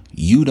moves,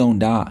 you don't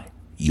die.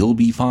 You'll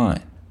be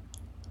fine.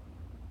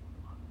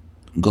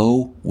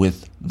 Go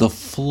with the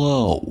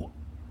flow.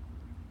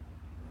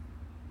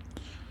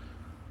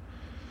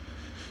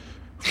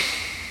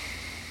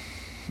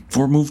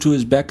 Or move to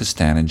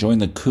Uzbekistan and join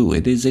the coup.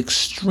 It is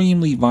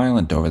extremely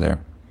violent over there.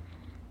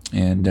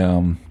 And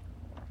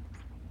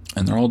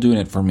they're all doing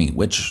it for me,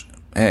 which,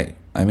 hey,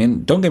 I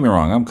mean, don't get me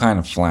wrong, I'm kind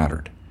of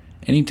flattered.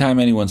 Anytime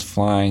anyone's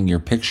flying your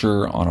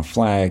picture on a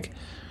flag,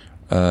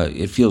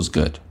 it feels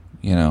good.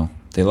 You know,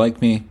 they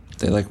like me,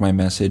 they like my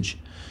message.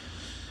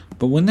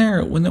 But when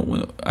they're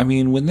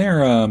laying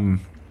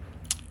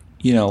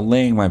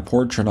my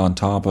portrait on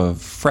top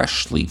of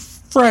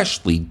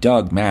freshly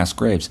dug mass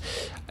graves,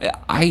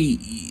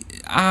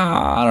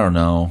 I don't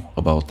know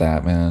about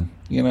that, man.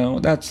 You know,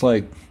 that's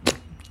like,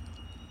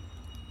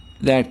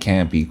 that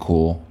can't be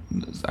cool.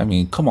 I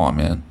mean, come on,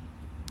 man.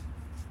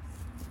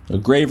 A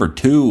grave or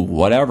two,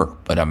 whatever.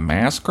 But a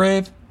mass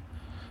grave?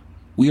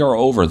 We are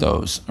over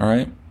those, all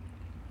right?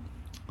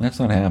 That's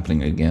not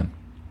happening again.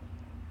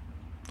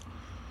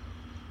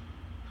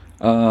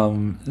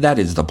 That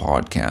is the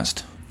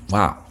podcast.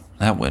 Wow,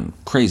 that went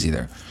crazy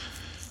there.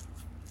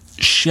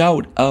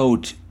 Shout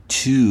out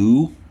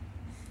to...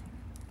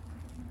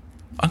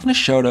 I'm going to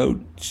shout out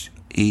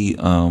a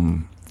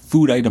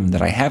food item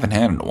that I haven't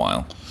had in a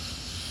while.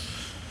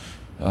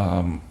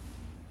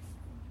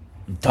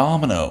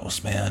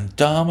 Domino's, man.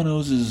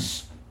 Domino's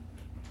is...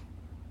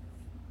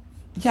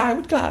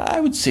 Yeah, I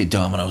would say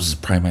Domino's is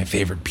probably my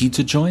favorite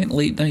pizza joint,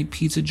 late night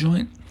pizza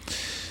joint.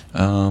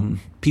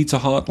 Pizza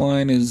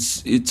Hotline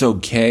it's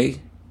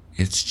okay.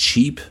 It's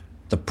cheap.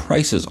 The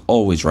price is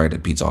always right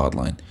at Pizza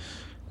Hotline.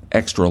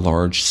 Extra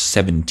large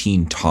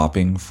 17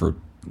 topping for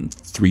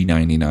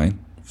 $3.99.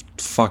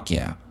 Fuck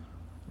yeah.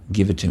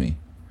 Give it to me.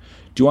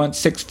 Do you want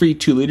 6 free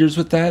 2 liters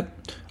with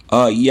that?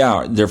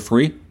 Yeah, they're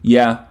free?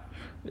 Yeah.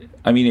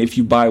 I mean, if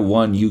you buy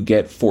one, you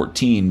get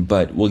 14,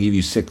 but we'll give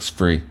you 6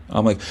 free.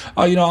 I'm like,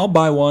 I'll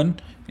buy one,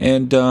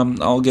 and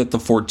I'll get the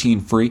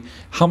 14 free.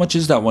 How much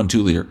is that one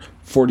 2 liter?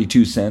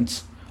 42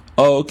 cents.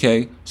 Oh,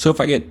 okay. So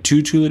if I get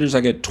 2 liters,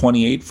 I get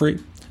 28 free?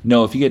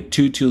 No, if you get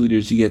 2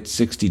 liters, you get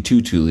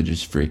 62 2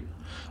 liters free.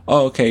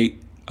 Oh, okay.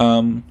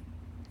 I'll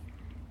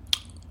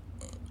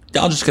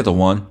just get the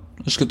one.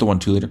 I'll just get the 1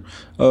 2 liter.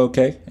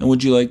 Okay. And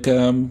would you like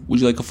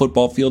a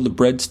football field of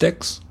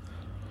breadsticks?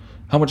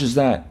 How much is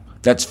that?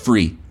 That's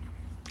free.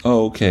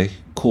 Oh, okay.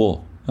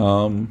 Cool.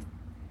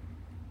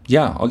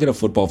 Yeah, I'll get a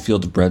football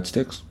field of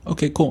breadsticks.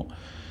 Okay, cool.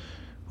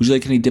 Would you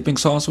like any dipping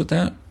sauce with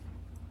that?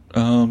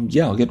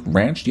 Yeah, I'll get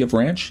ranch. Do you have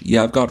ranch?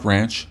 Yeah, I've got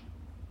ranch.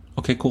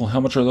 Okay, cool. How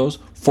much are those?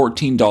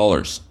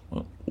 $14.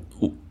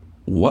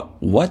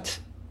 What?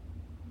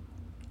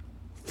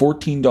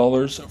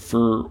 $14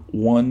 for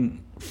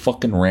one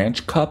fucking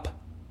ranch cup?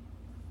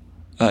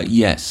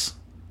 Yes.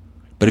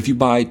 But if you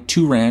buy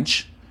 2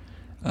 ranch,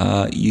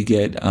 you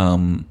get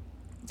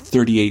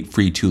 38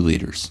 free 2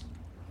 liters.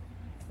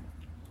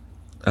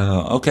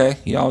 Okay,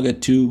 yeah, I'll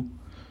get 2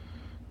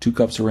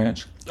 cups of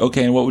ranch.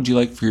 Okay, and what would you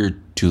like for your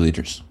 2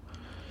 liters?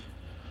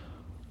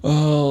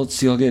 Oh, let's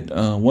see, I'll get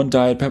 1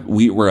 Diet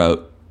Pepsi. We're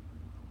out.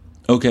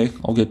 Okay,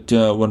 I'll get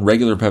 1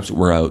 regular Pepsi.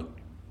 We're out.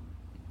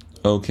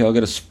 Okay, I'll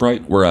get a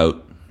Sprite. We're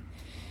out.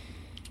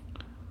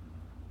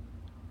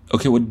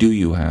 Okay, what do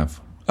you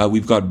have?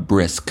 We've got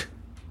Brisk,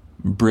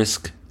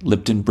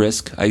 Lipton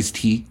Brisk, iced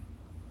tea.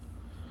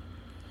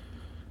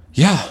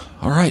 Yeah,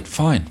 all right,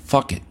 fine.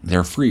 Fuck it.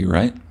 They're free,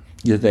 right?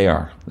 Yeah, they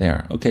are.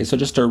 Okay, so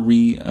just to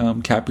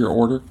recap your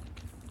order.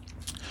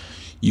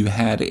 You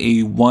had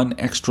a 1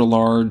 extra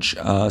large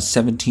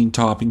 17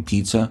 topping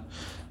pizza,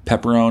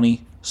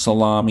 pepperoni,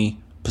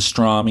 salami,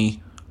 pastrami,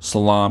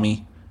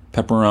 salami,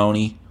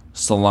 pepperoni,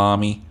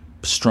 salami,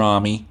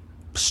 pastrami,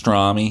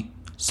 salami,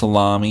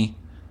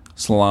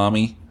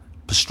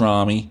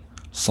 pastrami,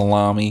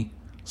 salami,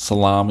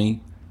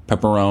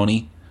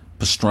 pepperoni,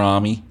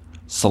 pastrami,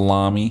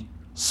 salami,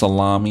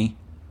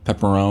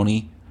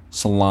 pepperoni,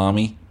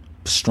 salami,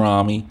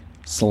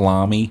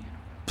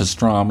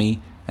 pastrami,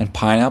 and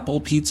pineapple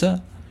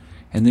pizza.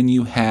 And then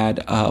you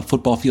had a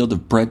football field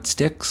of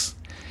breadsticks.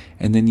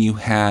 And then you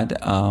had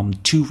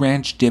 2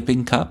 ranch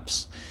dipping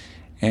cups.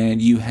 And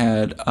you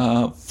had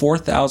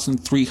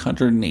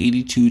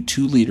 4,382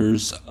 2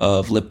 liters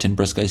of Lipton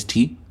Brisk iced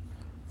tea.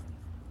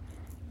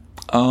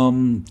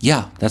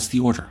 Yeah, that's the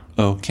order.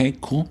 Okay,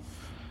 cool.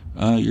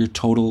 Your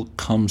total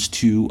comes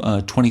to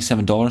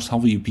 $27. How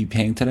will you be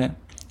paying today?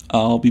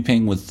 I'll be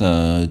paying with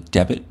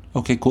debit.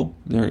 Okay, cool.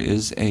 There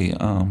is a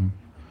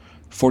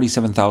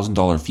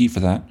 $47,000 fee for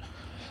that.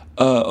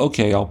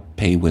 Okay, I'll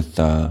pay with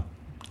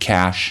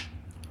cash.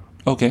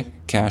 Okay,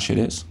 cash it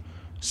is.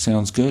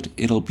 Sounds good.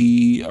 It'll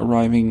be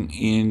arriving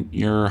in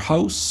your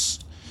house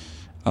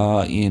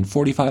in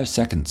 45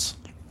 seconds.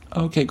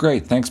 Okay,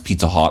 great. Thanks,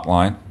 Pizza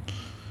Hotline.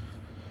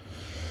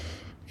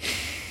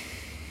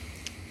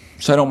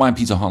 So I don't mind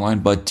Pizza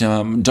Hotline, but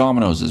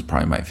Domino's is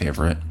probably my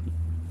favorite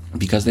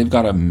because they've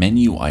got a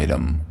menu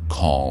item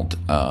called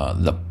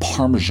the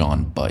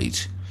Parmesan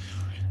Bite.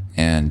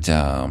 And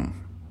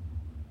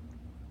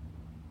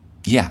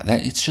yeah,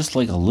 it's just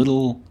like a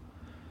little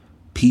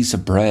piece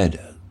of bread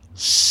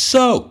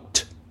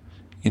soaked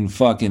in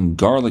fucking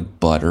garlic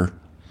butter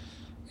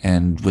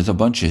and with a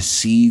bunch of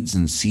seeds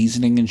and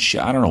seasoning and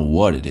shit. I don't know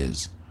what it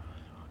is.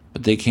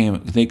 But they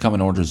come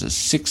in orders of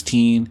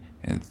 16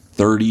 and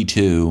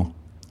 32.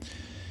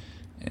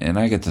 And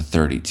I get the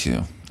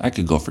 32. I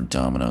could go for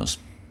Domino's.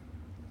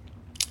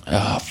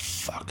 Oh,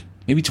 fuck.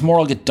 Maybe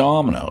tomorrow I'll get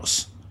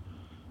Domino's.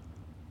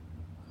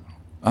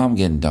 I'm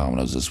getting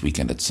Domino's this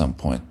weekend at some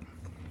point.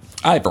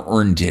 I've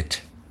earned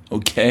it,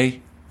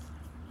 okay?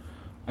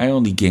 I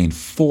only gained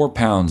 4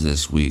 pounds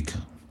this week.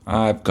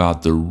 I've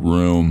got the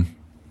room.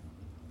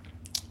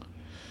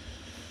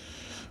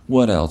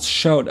 What else?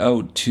 Shout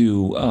out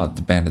to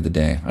the band of the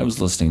day. I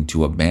was listening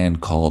to a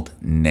band called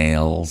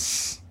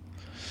Nails.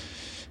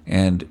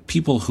 And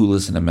people who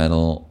listen to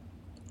metal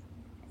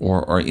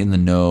or are in the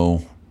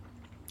know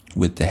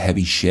with the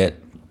heavy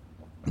shit,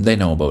 they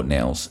know about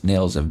Nails.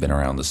 Nails have been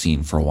around the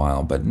scene for a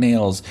while, but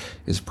Nails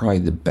is probably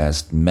the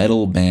best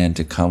metal band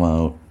to come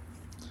out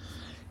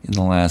in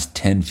the last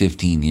 10,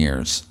 15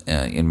 years,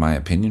 in my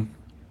opinion.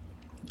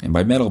 And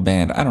by metal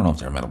band, I don't know if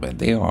they're a metal band.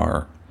 They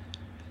are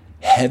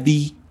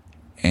heavy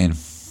and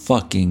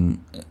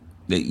fucking,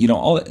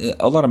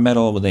 a lot of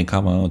metal, when they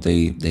come out,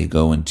 they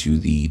go into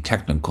the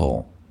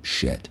technical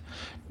shit.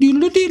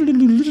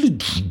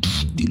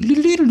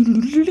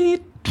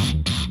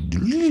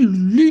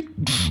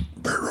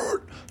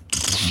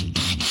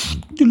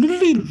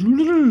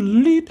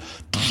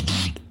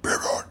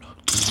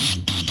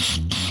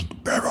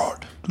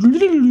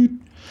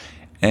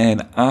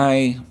 And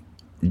I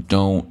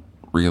don't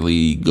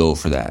really go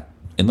for that.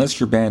 Unless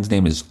your band's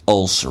name is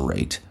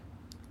Ulcerate.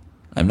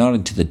 I'm not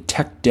into the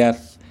tech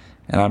death,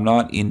 and I'm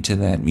not into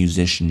that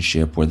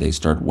musicianship where they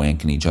start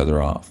wanking each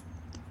other off.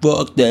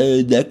 Fuck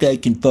that guy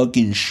can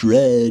fucking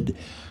shred.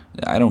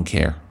 I don't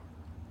care.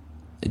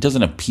 It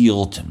doesn't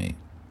appeal to me.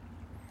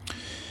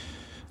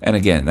 And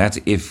again, that's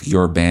if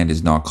your band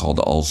is not called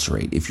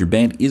Ulcerate. If your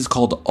band is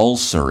called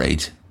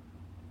Ulcerate,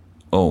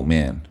 oh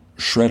man,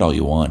 shred all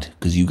you want,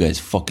 because you guys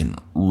fucking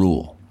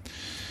rule.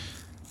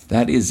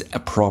 That is a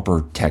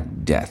proper tech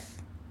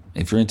death.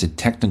 If you're into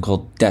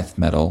technical death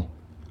metal,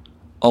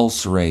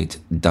 Ulcerate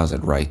does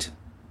it right.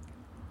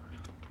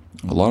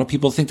 A lot of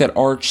people think that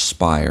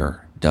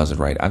Archspire does it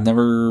right. I've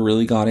never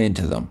really got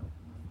into them.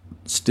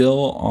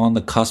 Still on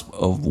the cusp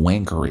of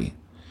wankery.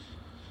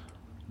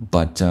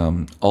 But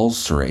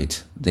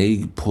Ulcerate,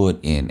 they put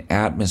in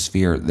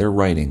atmosphere. They're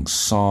writing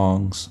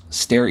songs.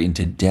 Stare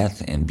into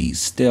death and be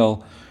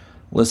still.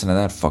 Listen to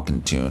that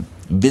fucking tune.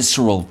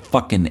 Visceral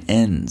fucking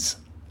ends.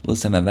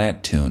 Listen to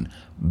that tune.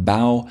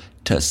 Bow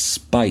to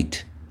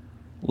spite.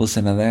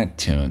 Listen to that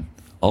tune.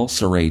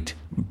 Ulcerate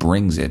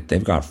brings it.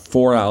 They've got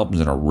 4 albums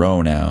in a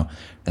row now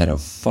that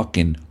have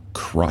fucking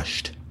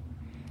crushed.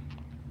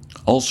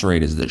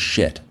 Ulcerate is the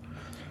shit.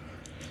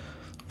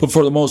 But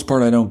for the most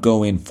part, I don't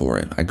go in for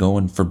it. I go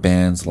in for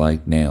bands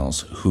like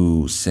Nails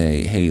who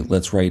say, hey,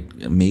 let's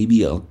write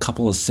maybe a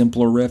couple of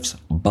simpler riffs,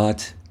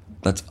 but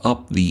let's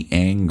up the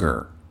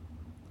anger.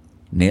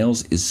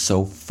 Nails is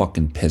so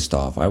fucking pissed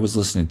off. I was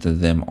listening to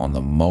them on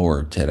the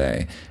mower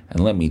today,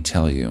 and let me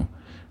tell you,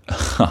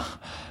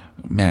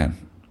 man,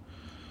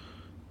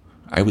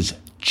 I was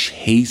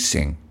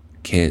chasing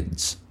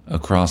kids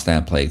across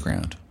that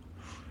playground.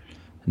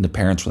 And the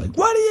parents were like,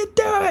 what are you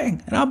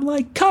doing? And I'm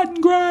like,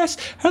 cutting grass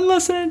and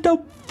listening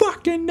to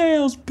fucking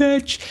Nails,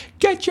 bitch.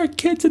 Get your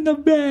kids in the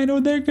van or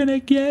they're gonna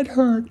get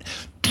hurt.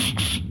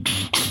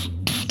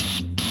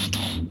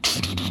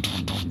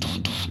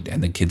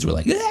 And the kids were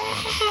like,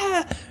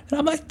 ah! And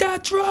I'm like,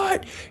 that's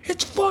right.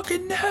 It's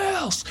fucking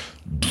Nails.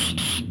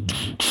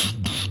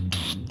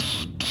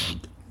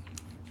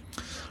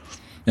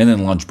 And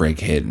then lunch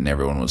break hit and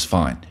everyone was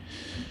fine.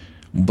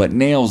 But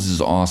Nails is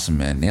awesome,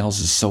 man.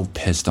 Nails is so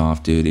pissed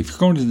off, dude. If you're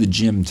going to the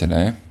gym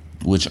today,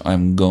 which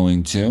I'm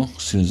going to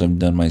as soon as I'm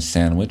done my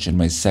sandwich and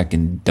my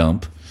second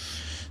dump,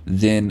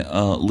 then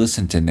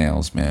listen to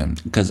Nails, man.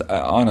 Because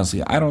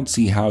honestly, I don't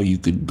see how you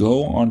could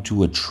go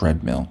onto a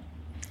treadmill,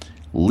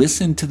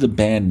 listen to the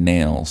band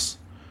Nails,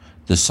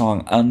 the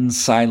song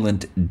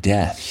Unsilent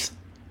Death,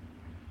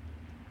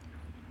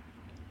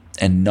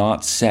 and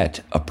not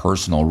set a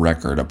personal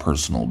record, a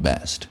personal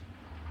best.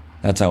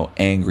 That's how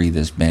angry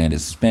this band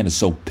is. This band is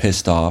so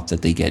pissed off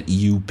that they get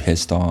you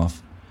pissed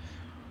off.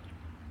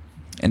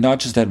 And not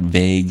just at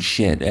vague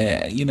shit,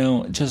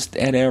 just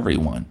at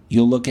everyone.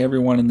 You'll look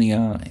everyone in the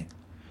eye.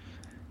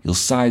 You'll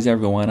size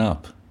everyone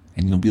up.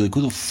 And you'll be like,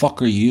 who the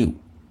fuck are you?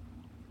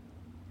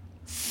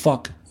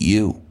 Fuck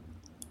you.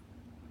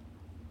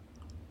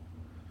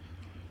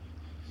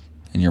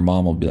 And your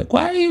mom will be like,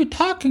 why are you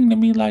talking to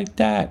me like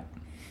that?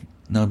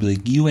 And I'll be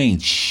like, you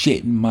ain't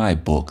shit in my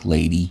book,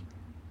 lady.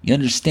 You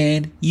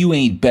understand? You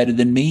ain't better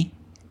than me.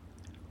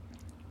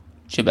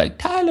 She'll be like,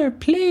 Tyler,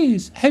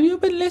 please, have you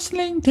been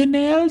listening to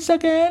Nails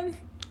again?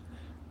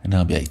 And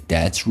I'll be like,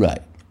 that's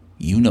right.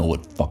 You know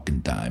what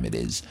fucking time it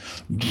is.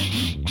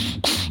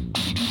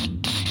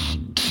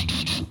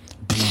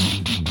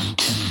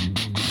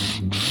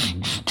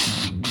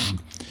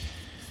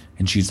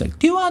 And she's like,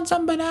 do you want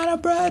some banana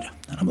bread?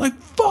 And I'm like,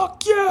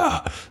 fuck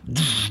yeah.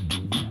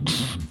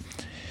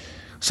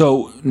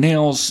 So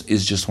Nails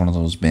is just one of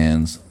those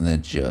bands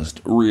that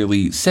just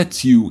really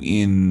sets you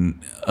in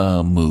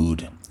a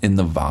mood, in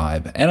the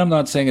vibe. And I'm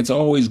not saying it's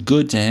always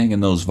good to hang in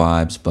those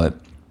vibes, but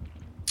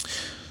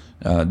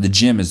the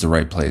gym is the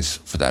right place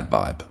for that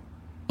vibe.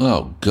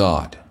 Oh,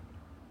 God.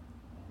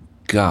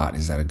 God,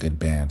 is that a good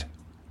band.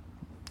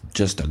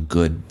 Just a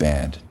good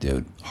band,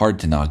 dude. Hard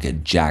to not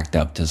get jacked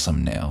up to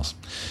some Nails.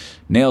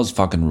 Nails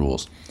fucking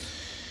rules.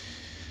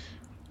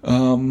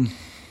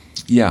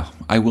 Yeah,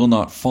 I will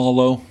not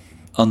follow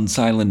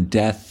Unsilent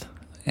Death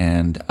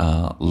and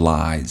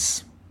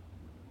Lies.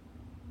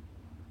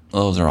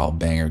 Those are all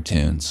banger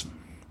tunes,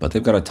 but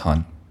they've got a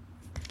ton.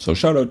 So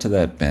shout out to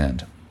that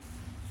band.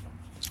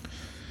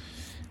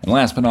 And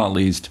last but not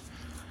least,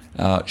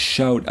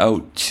 shout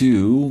out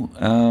to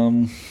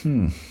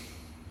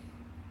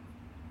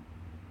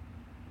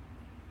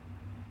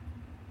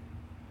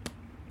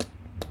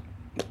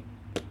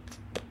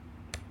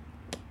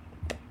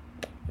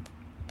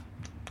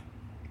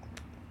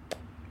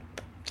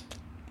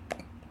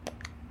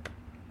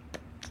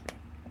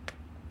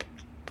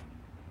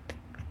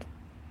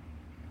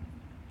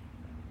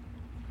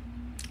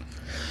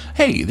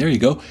Hey, there you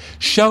go.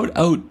 Shout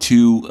out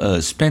to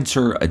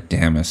Spencer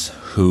Adamus,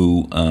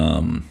 who,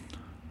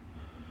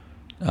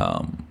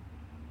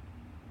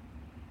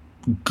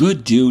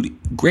 good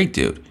dude, great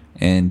dude,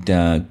 and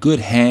good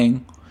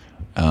hang,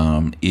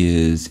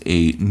 is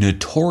a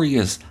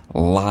notorious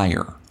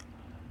liar.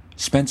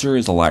 Spencer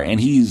is a liar, and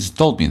he's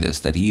told me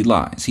this, that he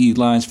lies. He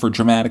lies for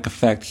dramatic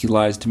effect. He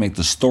lies to make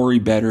the story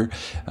better.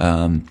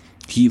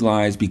 He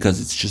lies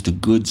because it's just a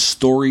good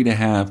story to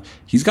have.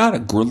 He's got a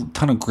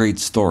ton of great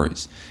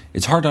stories.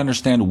 It's hard to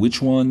understand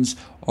which ones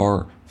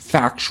are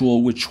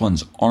factual, which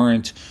ones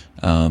aren't,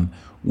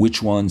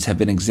 which ones have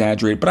been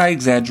exaggerated. But I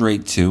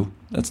exaggerate too.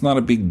 That's not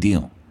a big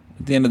deal.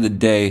 At the end of the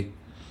day,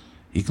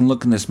 you can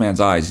look in this man's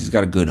eyes. He's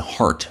got a good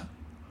heart.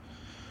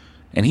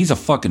 And he's a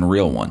fucking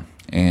real one.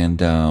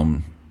 And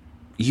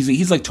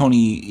he's like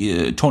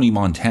Tony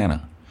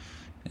Montana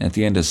at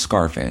the end of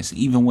Scarface.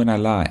 Even when I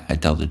lie, I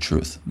tell the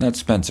truth. That's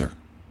Spencer.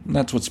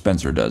 That's what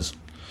Spencer does.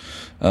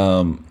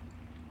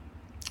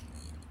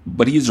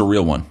 But he is a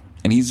real one.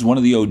 And he's one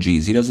of the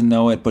OGs. He doesn't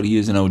know it, but he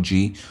is an OG.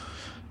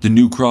 The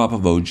new crop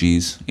of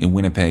OGs in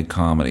Winnipeg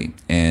comedy.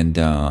 And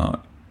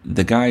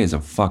the guy is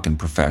a fucking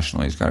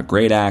professional. He's got a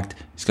great act.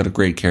 He's got a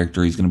great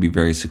character. He's going to be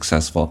very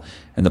successful.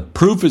 And the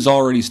proof is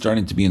already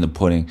starting to be in the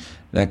pudding.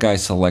 That guy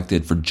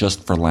selected for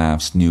Just for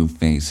Laughs New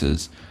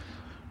Faces.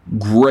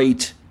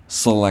 Great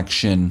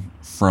selection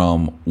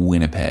from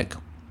Winnipeg.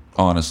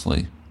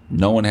 Honestly.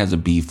 No one has a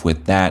beef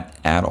with that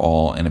at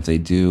all. And if they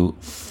do,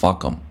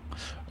 fuck them.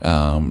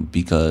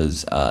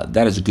 Because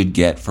that is a good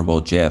get for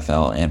both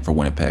JFL and for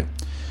Winnipeg.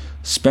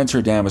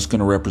 Spencer Adamus is going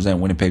to represent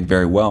Winnipeg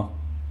very well.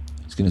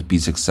 He's going to be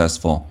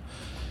successful.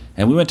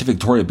 And we went to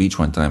Victoria Beach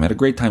one time. Had a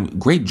great time.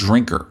 Great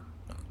drinker.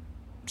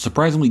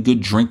 Surprisingly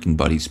good drinking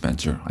buddy,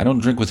 Spencer. I don't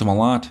drink with him a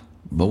lot,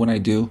 but when I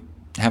do,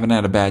 haven't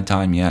had a bad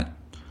time yet.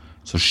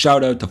 So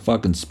shout out to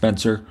fucking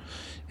Spencer.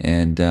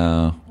 And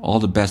all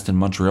the best in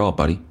Montreal,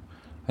 buddy.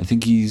 I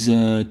think he's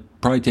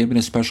probably taping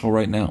a special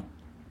right now.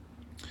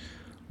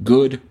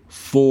 Good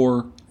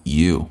for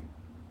you.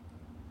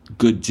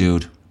 Good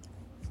dude.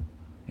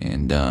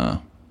 And,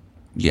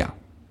 yeah.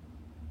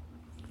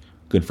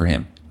 Good for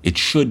him. It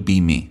should be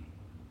me.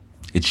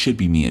 It should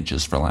be me at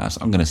Just for Laughs.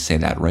 I'm going to say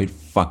that right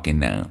fucking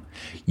now.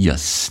 You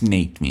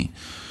snaked me.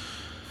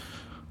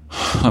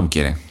 I'm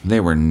kidding.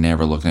 They were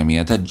never looking at me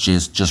at that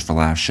Just for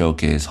Laughs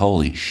showcase.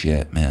 Holy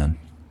shit, man.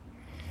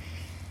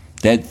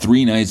 They had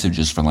 3 nights of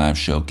Just for Laughs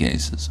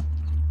showcases.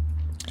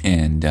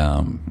 And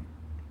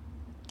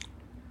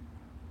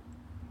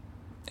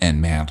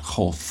man,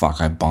 oh fuck,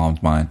 I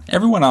bombed mine.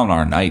 Everyone on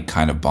our night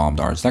kind of bombed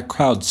ours. That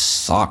crowd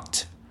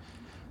sucked.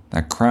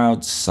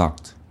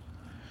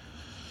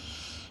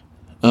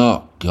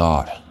 Oh,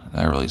 God.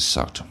 That really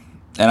sucked.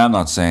 And I'm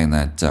not saying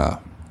that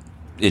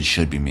it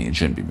should be me. It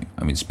shouldn't be me.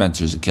 I mean,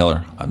 Spencer's a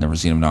killer. I've never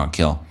seen him not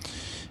kill.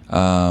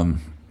 But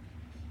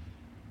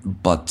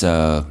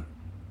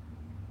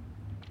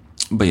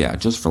yeah,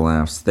 Just for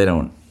Laughs, they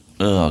don't...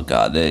 Oh,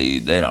 God, they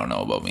don't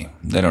know about me.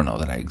 They don't know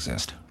that I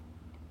exist.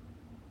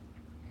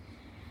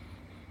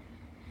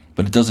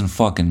 But it doesn't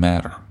fucking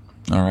matter,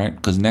 all right?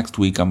 Because next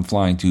week I'm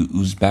flying to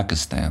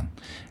Uzbekistan,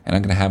 and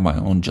I'm going to have my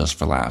own Just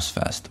for Laughs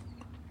fest.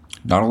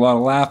 Not a lot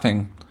of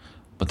laughing,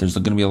 but there's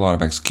going to be a lot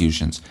of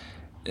executions.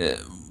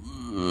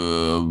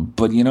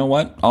 But you know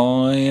what?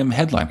 I am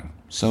headlining,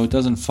 so it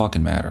doesn't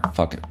fucking matter.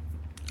 Fuck it.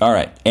 All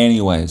right,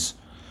 anyways,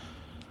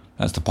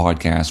 that's the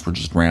podcast. We're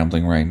just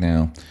rambling right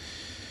now.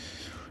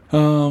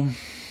 I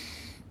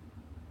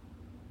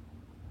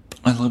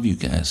love you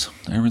guys.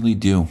 I really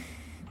do.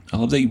 I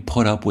love that you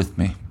put up with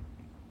me.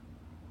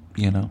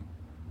 You know?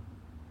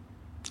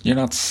 You're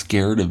not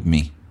scared of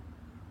me.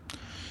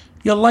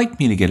 You like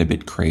me to get a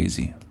bit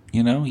crazy.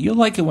 You know? You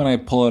like it when I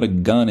pull out a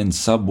gun in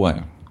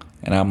Subway.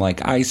 And I'm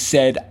like, I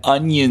said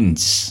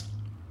onions.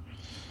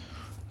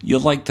 You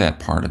like that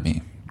part of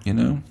me. You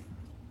know?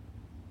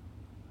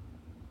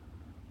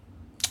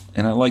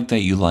 And I like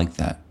that you like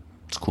that.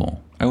 It's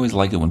cool. I always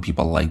like it when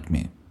people like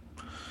me.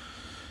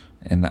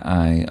 And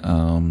I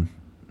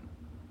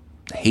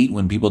hate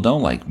when people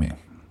don't like me.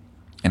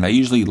 And I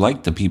usually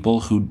like the people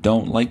who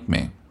don't like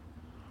me.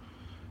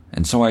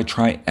 And so I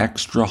try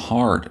extra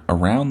hard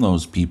around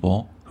those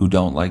people who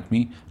don't like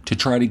me to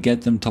try to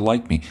get them to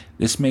like me.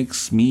 This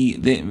makes them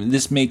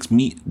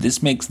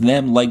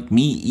like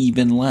me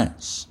even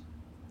less.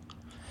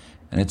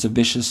 And it's a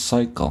vicious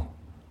cycle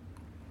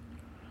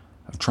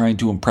of trying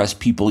to impress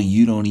people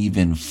you don't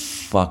even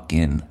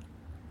fucking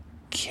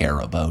care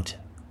about.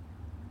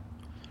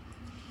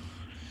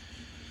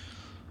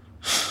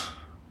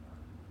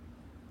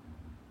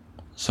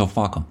 So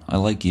fuck them. I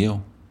like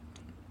you.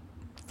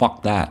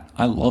 Fuck that.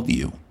 I love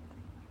you.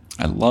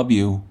 I love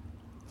you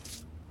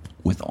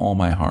with all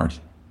my heart.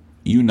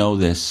 You know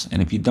this,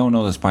 and if you don't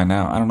know this by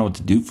now, I don't know what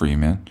to do for you,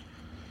 man.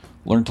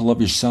 Learn to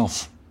love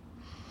yourself.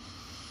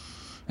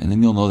 And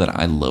then you'll know that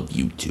I love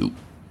you too.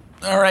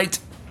 Alright,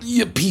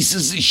 you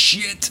pieces of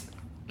shit.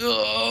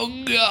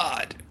 Oh,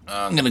 God.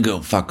 I'm gonna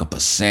go fuck up a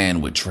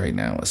sandwich right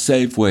now. A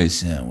Safeway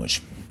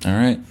sandwich.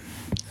 Alright?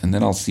 And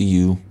then I'll see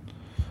you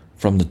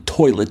from the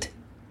toilet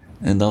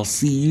and I'll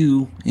see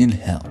you in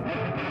hell.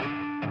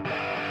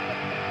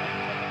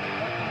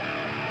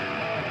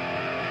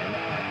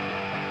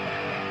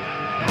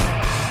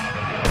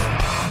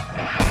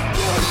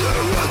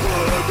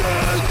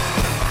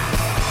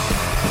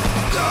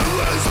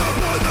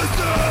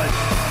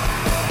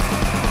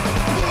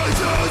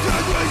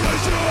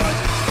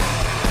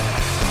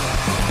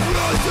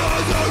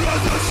 The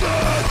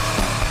resurrection